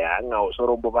kwenda mayanga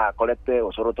osoro mbo bakolete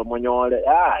osoro tomonyole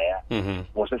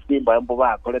mose Simba mbo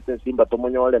bakolete Simba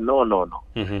tomonyole no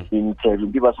incheli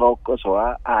bibasoko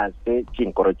soa ase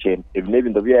chinkoro chen ebine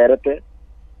bindo byerete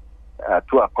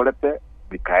tu akolete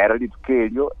bikaera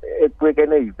litukelio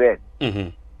ekwekene event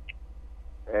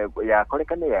ya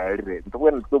kolekane ya elire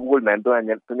ntubwena tubugul nando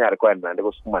anya tunyare kwa nande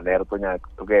ko sumanero tunya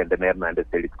tugende ner nande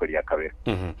selit ko yakabe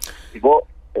ibo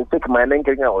tek manen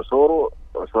kenya osoro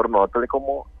no tole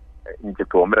como nje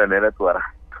tuomera nere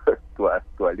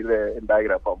tu alire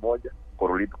ndagira pamoja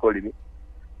korulito kolini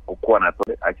ukuwa na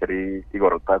tole actually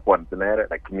igorota kwa nere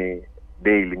lakini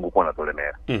daily ngukuwa na tole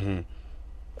nere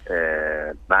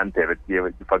nante betie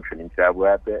functioning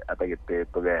chabwate atagete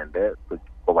tugende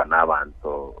kuba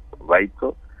nabantu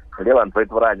baito kali abantu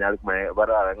baito baranyali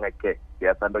bara ngake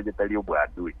siasa ndo jetali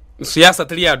ubwadui siasa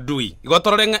tali adui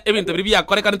igotorenga ebintu biri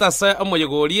byakoreka ntasa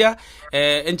omoyegoria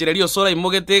enjireri osora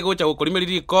imogete gocha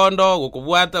gukorimeriri ikondo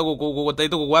gukubwata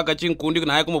gutaito gugwaka chinkundi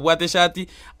naye kumubwate shati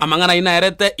amangana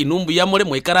inaerete inumbu ya mole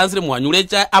moikaranzire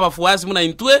mwanyurecha abafuasi muna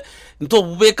intwe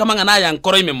ntobube kamangana ya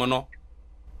nkoro imemono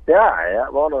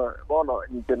bono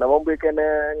ntina bombe kene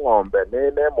ngombe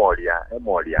ne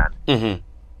molian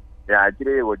ya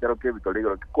kire go charo ke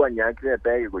bitoligo kwa nyakire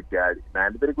tege go chali na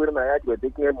ndiri kwira na yaji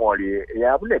beteke moli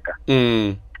ya buleka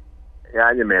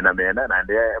ya nyemena na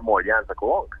ndi molian sa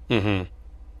ko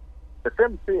the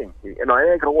same thing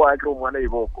kro mwana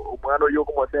iboko mwana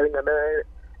yoko moselinga ne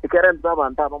ikere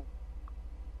nzabanta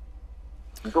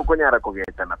ntoko nyara ko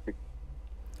geta na pik.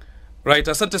 Right,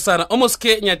 asante sana.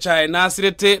 Omoske nyachae na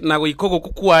asirete na goikogo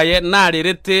kukuaye na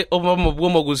arerete obomo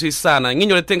bwomo gusi sana.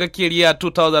 Nginyorete ngakiria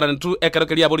 2002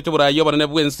 ekarokeria boricho burayo banane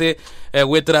bwense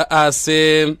wetera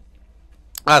ase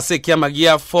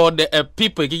kiamagia Ford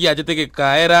people kigia jeteke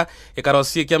kaera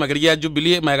ekarosie kiamagia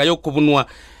Jubilee magayo kubunwa.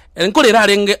 Nkorera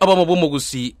renge obomo bwomo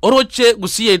gusi. Oroche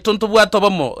gusi ye tonto bwato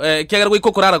obomo kiagara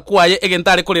goikokorara kuaye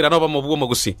egentare korera no obomo bwomo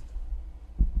gusi.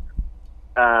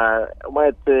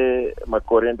 Maete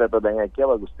Makori nta tadanga kia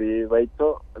bagusi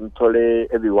baito ntole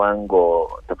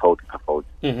ebiwango tofauti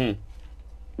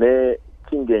ne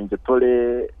kingenje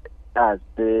tole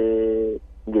ase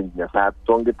ngenje sa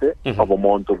tongete abo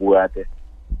monto buate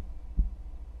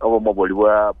abo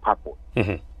moboliwa papo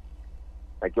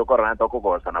akyo korana to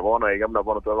ko sana bono egamna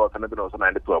bono to sana to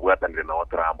sana ndi to buata ndi na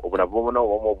otram obuna bono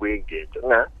omo bwenge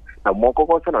nga na moko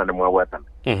ko sana ne mwabata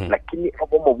lakini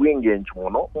abo mo bwenge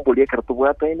nchuno mbuli ekartu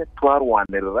buata ine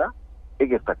twarwanerera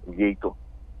egesa kuyeito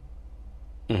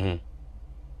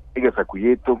egesa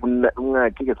kuyeito nga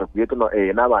kigesa kuyeito no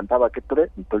na banta baketore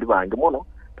ntoli bange mono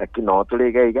lakini no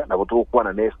tolegaiga na botu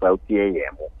kwana ne sauti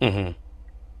yemo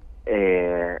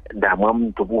ndamwa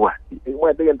mtu buati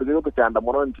mwete ngento ko chanda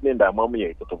mono ntine ndamwa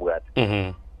muyeito to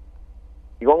buati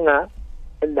igonga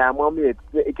ndamwa muyeito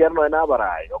ikerno na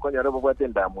barai okonyore buati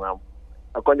ndamwa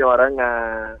akonyora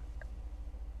nga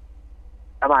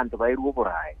abantu bairu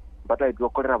burai batai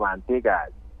byokorera bantega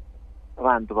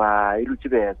abantu bairu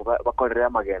kibeza bakorera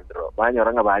magendro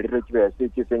banyora nga balire kibeza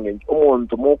kisengenje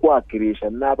umuntu mukwakirisha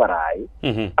na barai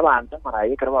abantu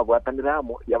barai karaba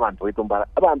bwataniramo yabantu bitombara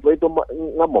abantu bitomba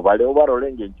ngamo bale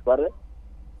obarolenge nkibare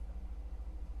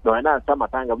no na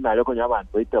samatanga bnale konya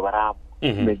abantu bito baramo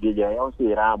megeja yose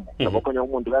iramo nabokonya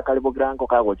umuntu bakalibo granko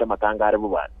kagocha matanga ari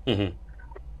bubana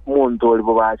muntu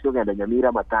olibo basho genda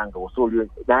nyamira matanga usolyo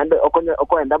nande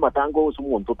okoenda matanga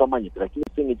usumuntu tamanyitira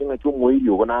kinsingi kinga cyumuiri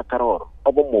ubona karoro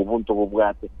abo mu buntu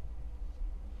bubwate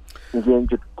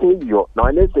ngenje kiyo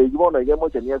no ne se yibono igemo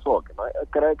chenia soke no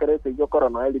kare se yo koro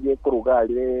no eli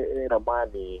kurugali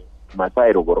ramani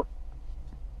Masai ruguru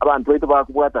abantu baitu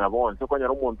bakubwata nabonse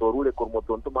konyara umuntu orule ku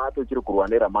mutonto mato kiri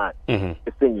kurwanira mani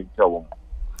esenyi cyobo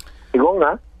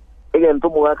igonga egento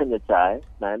mugakanya cyae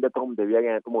na ende tomde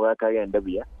byagenda tumugaka genda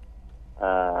bya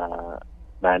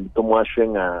na ende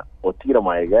tumwashenga otira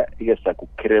maiga igesa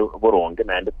kukire boronge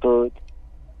na ende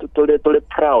tole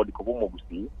proud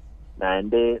kubumugusi na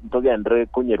ende ntogendre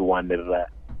kunyerwanira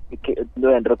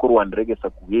ndendere kurwanira igesa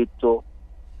kugito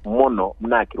mono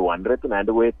mnakirwanirete na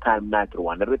ende we time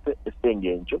mnakirwanirete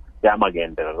esengenjo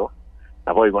yamagenderero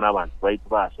nabo ibona abantu baitu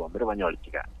basombere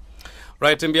banyolikika.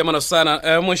 Right, mbia mano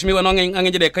sana. Mheshimiwa nonge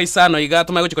angejide kaisano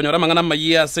igato mayo chikonyora mangana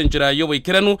mayia senjira yobo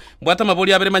ikiranu bwata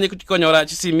maboli abere manye kukonyora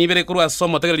chisi mibere kurwa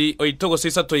somo tegeli oitogo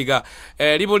sisa toiga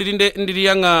libo linde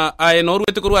ndirianga no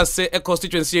ruwete kurwa se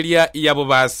constituency area yabo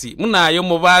basi munayo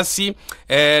mubasi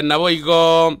nabo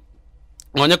igo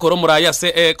ngonya koro muraya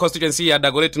se constituency ya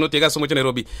Dagoretti no tega somo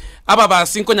Nairobi aba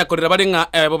basi nkonya korera barenga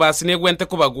bo basi ne gwente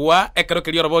kubagwa ekero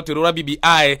kiri roboti rura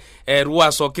BBI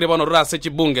ruwa so kire bono rura se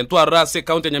chibunge ntwa rura se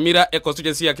county Nyamira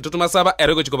constituency ya Kitutu Masaba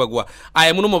erego chikobagwa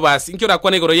aye muno mubasi nkyo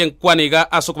rakwane igoro yen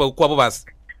kwaniga asokubagwa kwa bo basi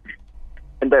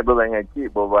enda bobanga ki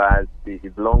bo basi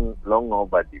is long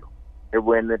overdue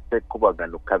ebwene te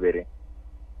kubagano kabere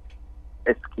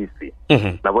eskisi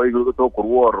nabo igo to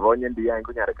kurworo ronye ndi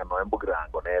yango nyareka no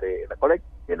embugrango nere na collect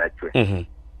enachwe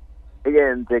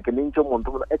again take nincho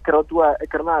muntu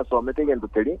ekrana so metege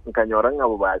nduteli nkanyora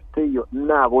ngabo basteyo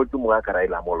nabo tumwaka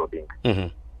Raila Molodinga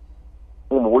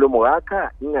umugule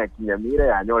mwaka Nyamira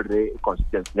yanyorre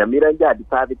constituency Nyamira njadi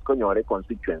service konyore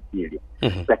constituency ile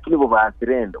lakini bo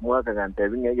basirendo mwaka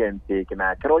gantebinge again take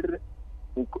na kerolre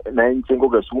na nchengo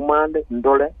gasumande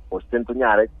ndole ostento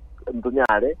nyare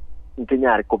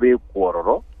nkenyare kobe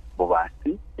kwororo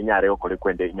bobasi inyare okole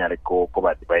kwende inyare ko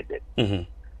ba divided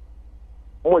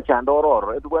mo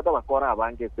chandororo edubata bakora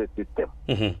abange system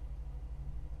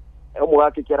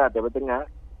omwaka kera debetenga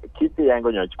kiti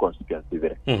yango nyochi constituency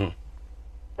bere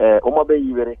omabe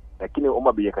yibere lakini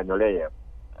omabe yakanyoleye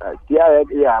sia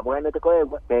ya mwana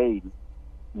tekoyegwa tei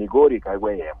Migori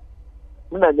kaigwe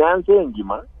muna nyanze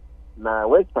ngima na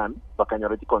western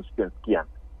bakanyorochi constituency kian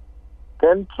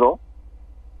central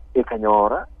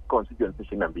ekanyora constituency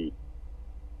shinambi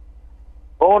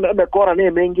ona mekora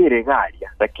ne mengire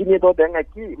galia lakini to denga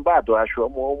ki mbato ashwa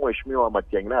mheshimiwa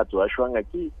Matiang'i to ashwa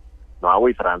ngaki no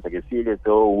awe France ke sile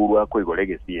to uru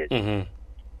akoigolege sile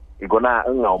igona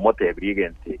nga omote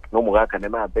brigante no mugaka ne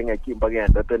na denga ki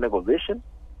mbagenda to negotiation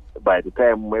by the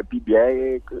time we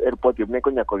PBI report yone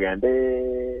konya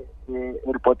kogende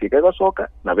report ikego soka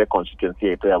na be constituency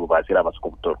eto yabo basira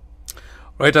basukubutoro.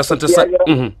 Right, asante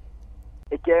sana.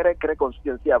 Ekere kere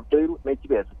constituency abdoiru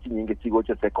mechibesa chinyinge chigo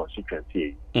cha se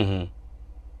constituency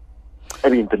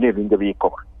ebintu nebinge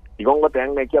bikoba igongo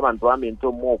tanga ki abantu ba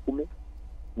Minto mo 10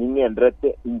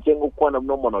 ningendrete injengo kwana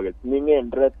no monoge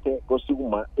ningendrete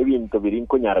gosuguma ebintu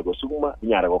birinko nyara gosuguma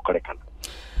nyara gokorekana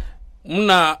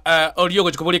muna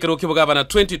oliogo chikoboli kero kibogabana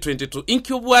 2022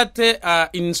 inkubwate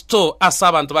install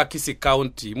asabantu ba Kisii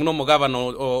County muno mugabano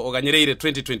oganyireire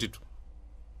 2022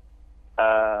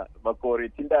 Makori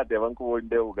tindate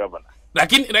bankubolde ugabana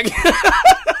lakini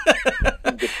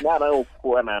nara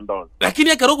ukuwa na ndo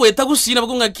lakini akarogo etagusina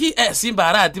bagunga ki Simba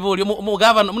Arati boli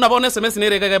mugabano munabone SMS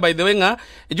nerega by the way nga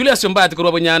Julius Yombati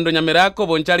kurwa bonyando nyamerako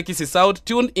bonchari Kisii South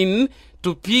tune in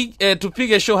to pig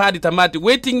a show hadi tamati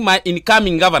waiting my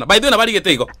incoming governor by the way nabali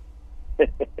getego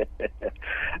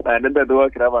na nenda doa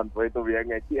kirabantu baito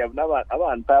byanga ki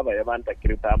abantaba yabanta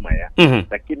kiritama ya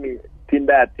lakini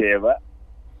tindateba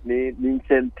ni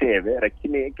ncenteve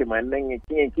lakini kemanenge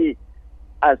kinki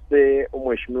ase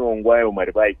umheshimiwa ngwaye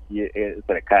umaribaki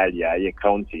serikali ya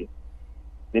county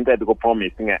ninta diko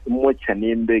promising mocha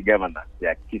ninde governor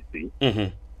ya Kisii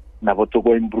na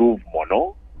botogo improve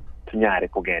mono tunyare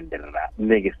kugenderera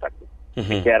negisaku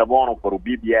kera bono for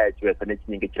BBI twesane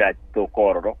kinyinge kira to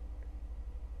kororo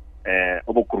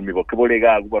obukurumi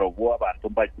bokeborega gubarogwa abantu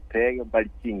bakitege bali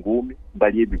kingumi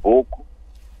bali ebiboko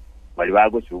bali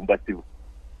bago cyumba sibu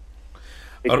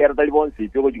ekera talibonsi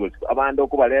cyo gigo abandi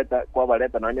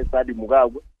okubaleta nane sadi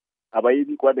mugagwe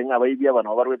abayibi kwadenga abayibi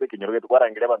abantu barwete kinyorege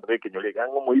twarangire abantu bekinyorege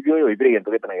ngo muyibi oyo ibirege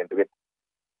ntogeta na gentogeta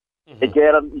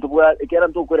ekera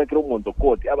ntukwera kiro muntu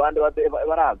koti abandi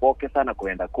baragoke sana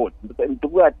kwenda koti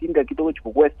ntubwa tinga kitoko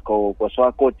chikukwest ko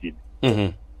swa koti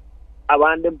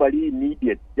abandi bali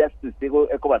immediate justice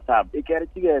eko basab ekera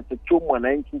kigese cyumwa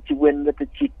na nchibwende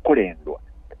techikurendwa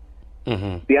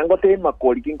biango te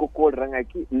Makori kinko kolranga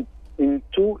ki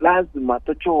intu lazima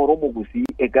tochoro mugusi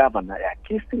governor ya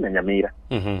Kisii na Nyamira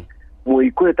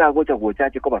muiko ta gocha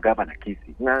ko bagavana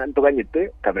kisi nga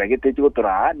ntoganyete kabira gete chiko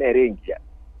tora nerengia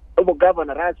obo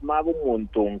governor ras mabu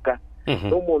montonka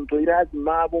omuntu iras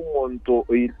mabu monto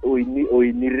oini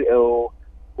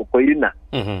okoirina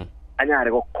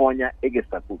anyare gokonya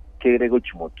egesaku kere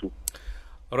gochimotu.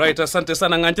 Right, asante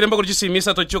sana ng'anchire mba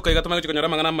kuchisimisa tochuka igatuma chikonyora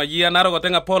mangana magia naro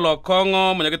gotenga Polo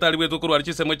Kongo monyageta liwe tukuru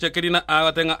archise mochekerina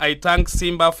agotenga I thank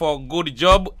Simba for good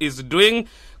job is doing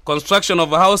construction of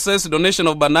houses, donation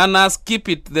of bananas, keep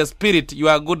it the spirit, you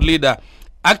are a good leader.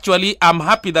 Actually, I'm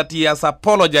happy that he has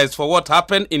apologized for what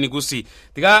happened in Igusi.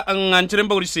 Tiga ng'anchire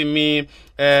mba kuchisimi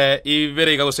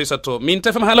ivere igagosesa to.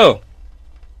 Minto FM, hello.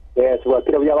 Yes,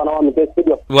 wakire bya bana wa Minto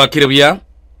studio. Wakire bya.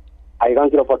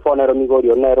 Aiganziro portfolio nero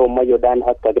Migori onero mayo dan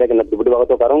haska grega na dibudu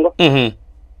bato karongo.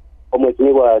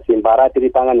 Omwesimi wa Simba Arati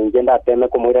bitanga ninjenda teme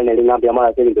ko mwira nelinga bya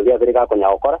mara sebi ndio Afrika ko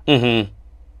nyaokora.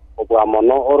 Obwa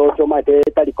mono orocho mate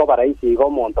tali ko baraisi go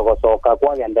monto go soka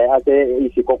kwa gende ase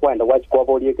isiko kwenda wachi kwa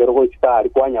boli kero go chitari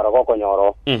kwa nyoro ko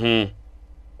nyoro.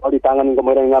 Ori tanga ningo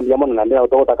mwira ngambya mono nande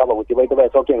autota kaba kutiba ito ba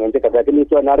soke ngende kabati ni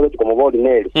twa narwe ko moboli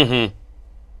neli.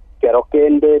 Kero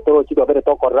kende to chito bere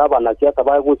to koraba na cia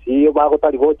sababu si ba go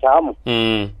tali go chamu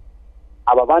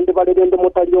ababandi bali dende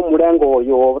mutali yo murengo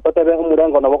yo totebe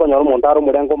murengo na boko nyoro montaro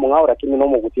murengo mungaura kimi no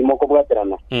mugutimo ko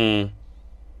bwaterana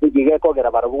igige ko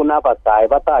gera barabuna batai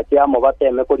batachi amo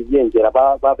bateme ko riyenjera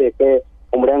babeke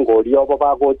umurengo ryo bo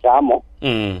bago chamo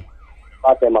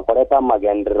batema koreta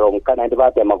magendero mkana ndi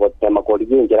batema ko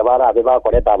riyenjera barabe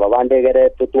bakoreta ababande gere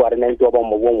tutuare nento bo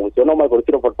mubwo no mai ko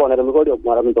tiro portfolio nero Migori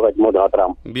mara Minto ka modo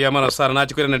atram bia mana sara na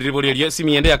chikwere na dribble ya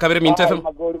simi yende akabere Minto FM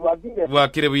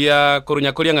wakire bia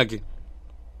korunya koria ngaki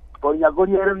korunya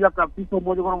koria ere bia kapiso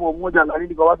mojo kono moja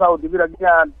ngalindi kwa wasa udibira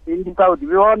kia indi ka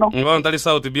udibiono ngo ntali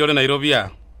South biole Nairobi ya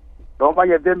ndo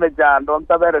maye tembe cha ndo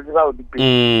mtabere South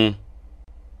bi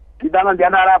kidana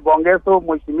ndiana ara bongeso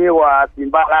mheshimiwa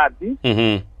Simba Arati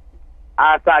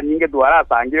asa nyinge duara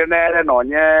sangire nere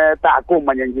nonye ta ko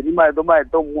manyangiri ma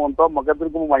to monto makatri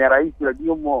ko manya rais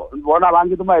radio mo bona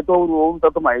bangi to ma to uru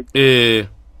to mai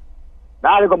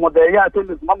dale como de ya tu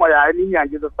mama ya ni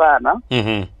nyangi to sana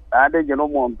ade jeno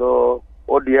monto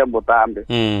ODM botambe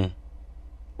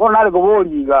bona ale ko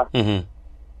boliga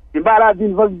Simba Arati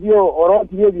video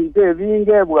oroti binte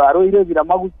binge bwaro ile bila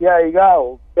maguti aiga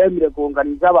o temire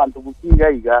kuunganisha abantu gukinga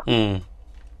iga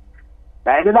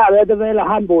na ende na bete vela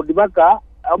hambo dibaka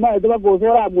ama ndo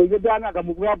bagosera mwige dana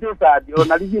kamubwa pesa dio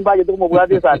na lijimba je tumubwa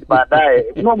pesa baadaye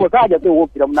no mosaja tu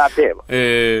wokira mnateba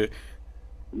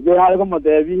je hali kama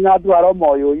devi nyatu aro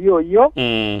moyo yo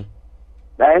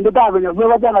na ende ta kwenye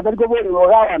kwa bana taliko bole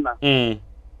ngana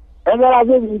Eng'era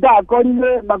je binta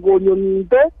korile Makori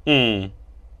nite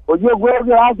ojo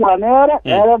gwege asra nere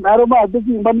ero ma de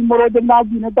Simba ni moroje na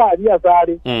jine ta ria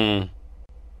sari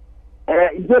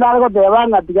ijo nako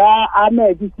tebanga tiga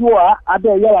ame kishua ate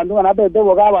ya bantu kana ate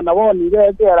tebo kaba nabo ni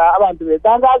retera abantu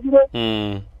betangazire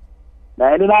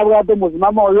na ene nabo ate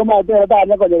muzimama oyo ma ate ta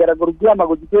nyako nyegera kurukia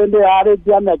magujitende are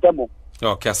tiame kemo.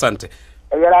 Okay, asante.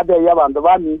 Eng'era ate ya bantu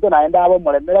ba Minto na enda abo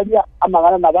muremereria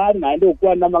amagana na bari na ende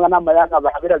ukwa na magana mayanga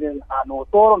babira no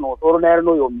toro nere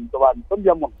no yo Minto ba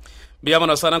tombya mo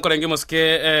biamono sana nkorenge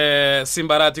moske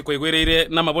Simba Arati ko igwereire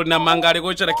na maboli na mangari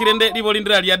gochara kirende liboli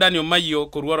ndira lia Daniel Mayo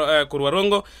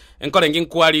kurwarongo enkorenge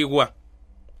nkwali igwa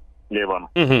lebana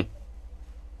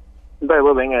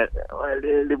ndaibo benga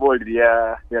liboli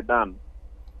ya Dan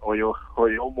oyo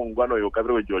mungwano yo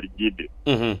kabiro joli gide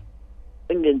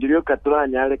engenjirio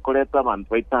katuranya ale koleta abantu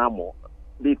baitamo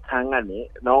bitangane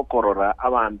na okorora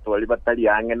abantu ali batali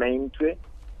yange na intwe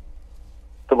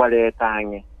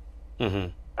tubaletanye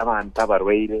abantu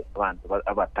abarweire abantu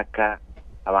abataka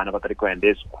abana batari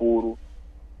kwende skuru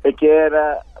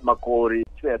ekera Makori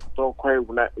chwe to kwa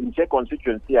nche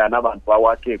constituency ya abantu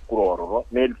awake kurororo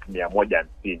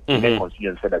 1150 ne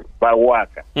constituency da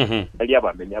bawaka ali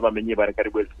abamenye bari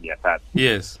karibu 1300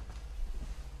 yes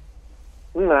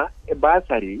nga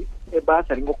ebasari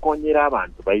ngokonyera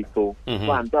abantu baito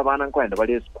abantu abana kwenda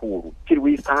bali skuru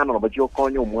kirwi sana no bajyo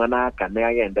konyo umwana kane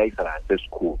agenda isarante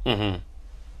skuru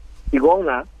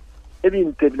igonga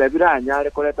ebinte bilabiranya ale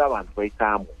koleta abantu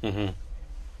baitamu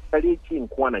kali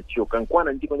chinkwana chyoka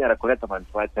nkwana ndiko nyara koleta abantu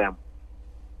baitamu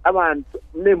abantu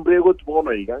nembrego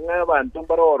tubono iga abantu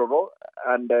barororo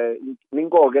and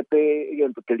ningogete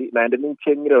igento kali na ende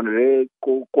ninchengire onere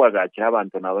kwagacha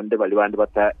abantu nabande bali bandi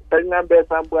bata tangambe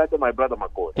sambwate my brother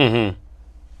Makori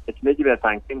ekineji bya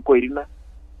sankin ko irina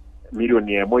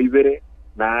milioni ya moibere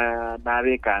na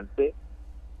rekanse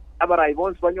abara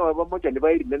ibons banyo bamoja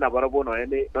ndibairi nena barabono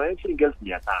ene no engels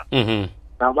nyata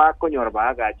na bakonyora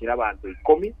bagachira abantu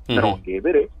 10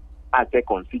 narongebere ate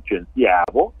constituency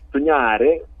yabo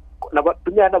tunyare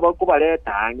tunyana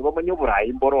bakubaletanga bamanye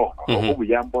uburayi mbororo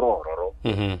obuya mbororo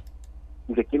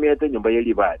nje kimete nyumba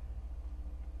yelibali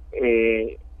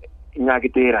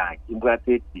ngakitera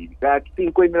imbwate TV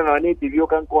kakitinko imira na TV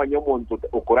yokankonya omuntu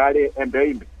okurale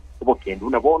embeime obokendu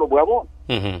nabona bwabo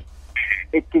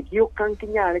ekigyo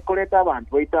kankinyale koleta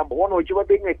abantu baitambo wono ochiba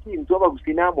benga kintu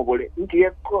abagusinamo bole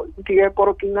nkiye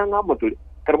koro kinganga motule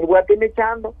karamubwate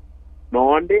mechando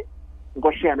nonde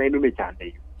ngoshana inu mechando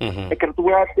iyo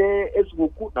ekartubwate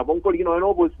esbuku nabonko lino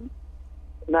nobosi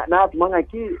na tumanga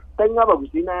ki tanga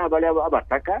bagusina bale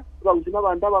abataka bagusina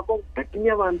abantu abako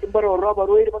takinya abantu baroro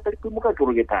barwere batari kumuka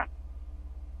kurugeta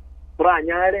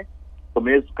turanyare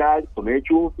tomesukali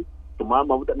tomechufi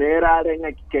tumama buta nerare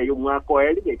ngakikeyo mwako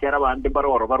eli ekera abantu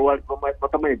baroro barwari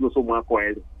batamanye duso mwako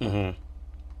eli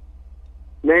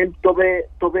nen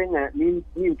tobe nga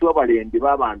nintu abalendi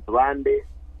babantu bande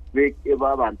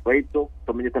babantu baito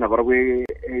tomenye tana barwe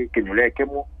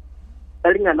kenyolekemo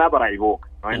talinga nabarayiboka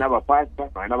nwana bapasta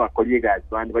nwana bakollegas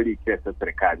bandi bali kesa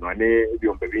serikali nwane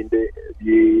byombe binde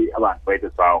bi abantu baito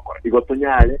saoko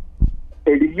igotonyale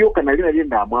eliyo kanalina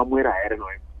linda amwamwera ere no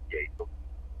yeito.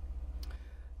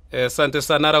 Asante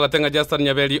sana ara gatenga Justin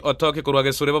Nyabeli otoke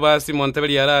kurwage sure babasi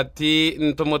Montebeli Arati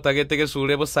ntomotagete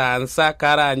gesure busansa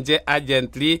karanje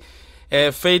agently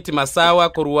Faith Masawa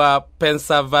kurwa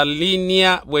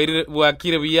Pennsylvania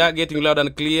wakire bya getting loud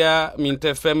and clear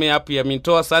Minto FM hapo ya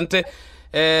Minto. Asante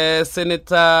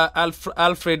Senator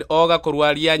Alfred Oga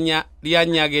kurwa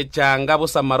lianya gechanga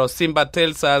busamaro Simba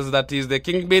tells us that is the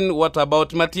kingpin. What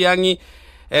about Matiangi?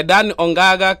 Dan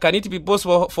Ongaga, can it be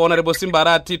possible for Honorable Simba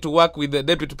Arati to work with the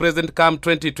Deputy President come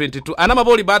 2022? Ana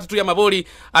maboli batu tu ya maboli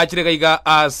achirega iga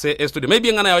as a studio.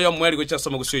 Maybe ngana yoyo mweli gocha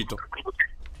somo gusyoito.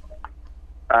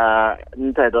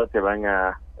 Ntaito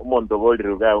tebanga umuntu boli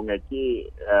ruga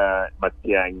ungaki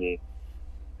Matiangi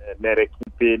mere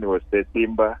kipeni wose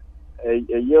Simba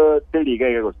yo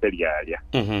teliga go serialia.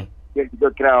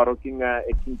 Yo kira orokinga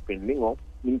ekipeni ningo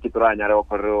ninkitoranya ro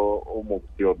koro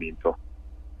umukyo Minto.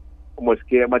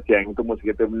 Mosque Matiang to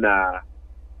mosque na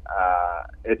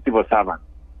estivo saman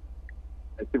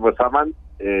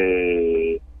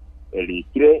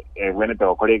elikire bueno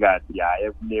to colegas ya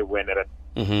ne buenera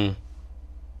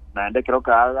na ande creo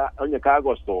que haga onye ka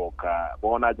agosto ka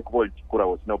bona je ko chikura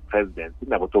was no president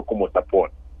na boto como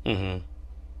support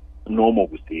no mo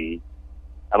gusti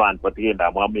abantu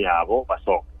batigenda mwami yabo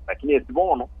baso lakini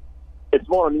esibono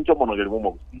nincho mono geli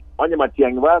mo gusti onye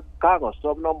Matiang ba kago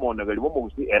sob no mono geli mo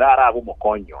gusti era arabo mo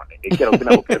konyone ekero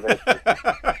kina ko keve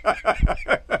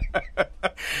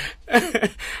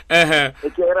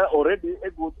ekera already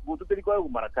gutu teliko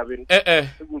marakabiri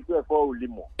gutu ko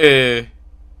ulimo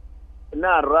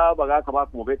na raba ga kaba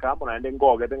ko be kambo na ende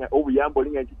ngoge tenga obuyambo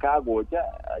linga Chicago cha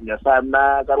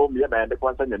nyasana karomia na ende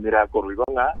kwanza nyamira ko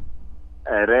ribonga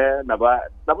ere naba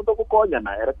to kukonya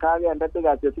na ere kage ende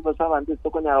tega Simba sabantu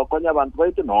konya abantu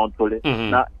baite no tole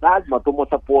na matomo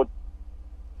support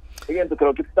igento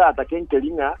creo que tata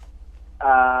kenkelinga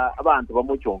abantu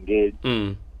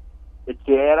bamuchongeli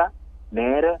ekera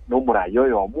nere no murayo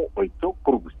yomu oito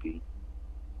kurugusti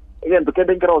igento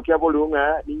kende ngero kya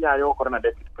bolunga ninyayo corona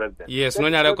deputy president. Yes no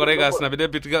nyayo corregas na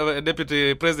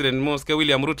deputy president Moske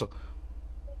William Ruto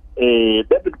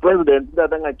deputy president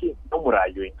ndanga ki no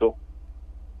murayo ito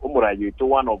umurayo ito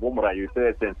one of umurayo ito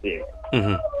essential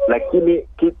lakini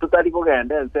kitu taliko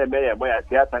gende nseme ya moya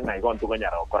siasa ngai gontu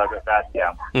konyara okora ka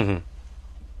siama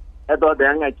eto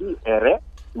danga ki ere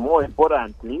more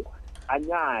importantly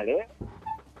anyale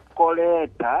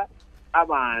koleta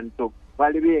abantu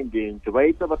bali bengenzo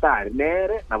baito batari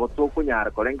nere nabo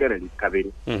tokunyara kolengere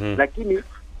likabiri lakini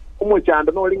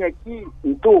umuchando no linga ki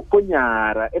nto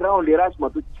kunyara around erasma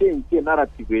to change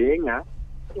narrative yenga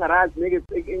ngaraz nege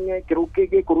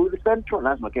keruke kuru central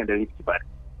lazima kende likibari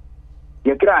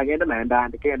yakira agenda naenda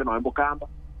ande kende no embokamba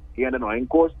kende no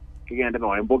enkos kende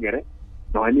no embogere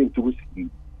no ani ntugusi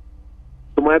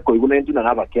tuma ko igunenju na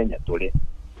ngaba Kenya tole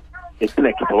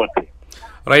ekile kitote.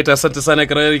 Right, asante sana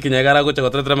Karoli Kinyagara gocha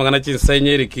kotretera magana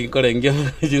chinsenye rikinkorengyo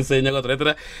chinsenya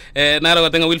kotretera naro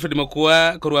gotenga Wilfred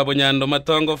Makua kurwa Bonyando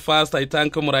Matongo. First I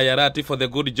thank Arati for the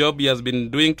good job he has been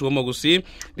doing to Omogusi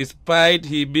despite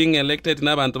he being elected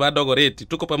na bantu badogoreti.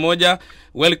 Tuko pamoja.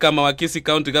 Welcome Wakisi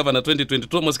County Governor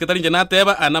 2022. Mosiketari njena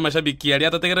teba ana mashabiki ali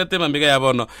atategerete mambiga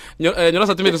yabono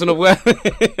nyorosa tumete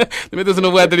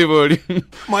sunobwa triboli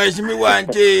Mheshimiwa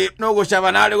wanje no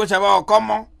gushabanale gusaba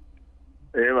okomo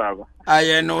baba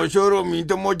aye no shoro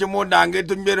Minto mojo mondange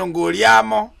tumbero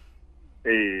ngoliamo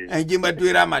njimba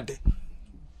twira mate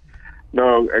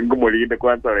no ngumulinde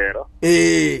kwanza lero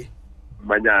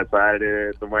manya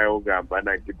sale tumaye ugamba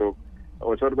na kitu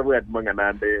Osorta bwa manga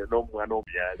nande no mwana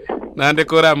obyale. Nande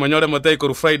kora monyore motei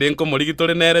kuru Friday nko moligi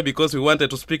tole nere because we wanted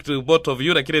to speak to both of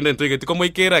you lakini ndio tiko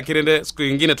moikera kirende siku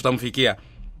nyingine tutamfikia.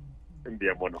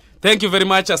 Mbia mono. Thank you very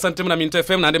much. Asante mna Minto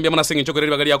FM na mbia mna singi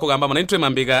chokoreri bagali yako gamba mna ntwe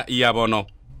mambiga ya bono.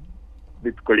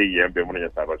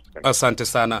 Asante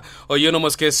sana. Oyono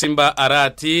moske Simba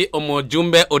Arati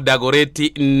omojumbe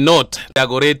odagoreti note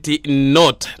dagoreti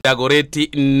note dagoreti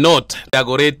note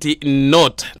dagoreti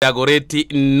note dagoreti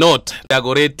note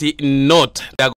dagoreti note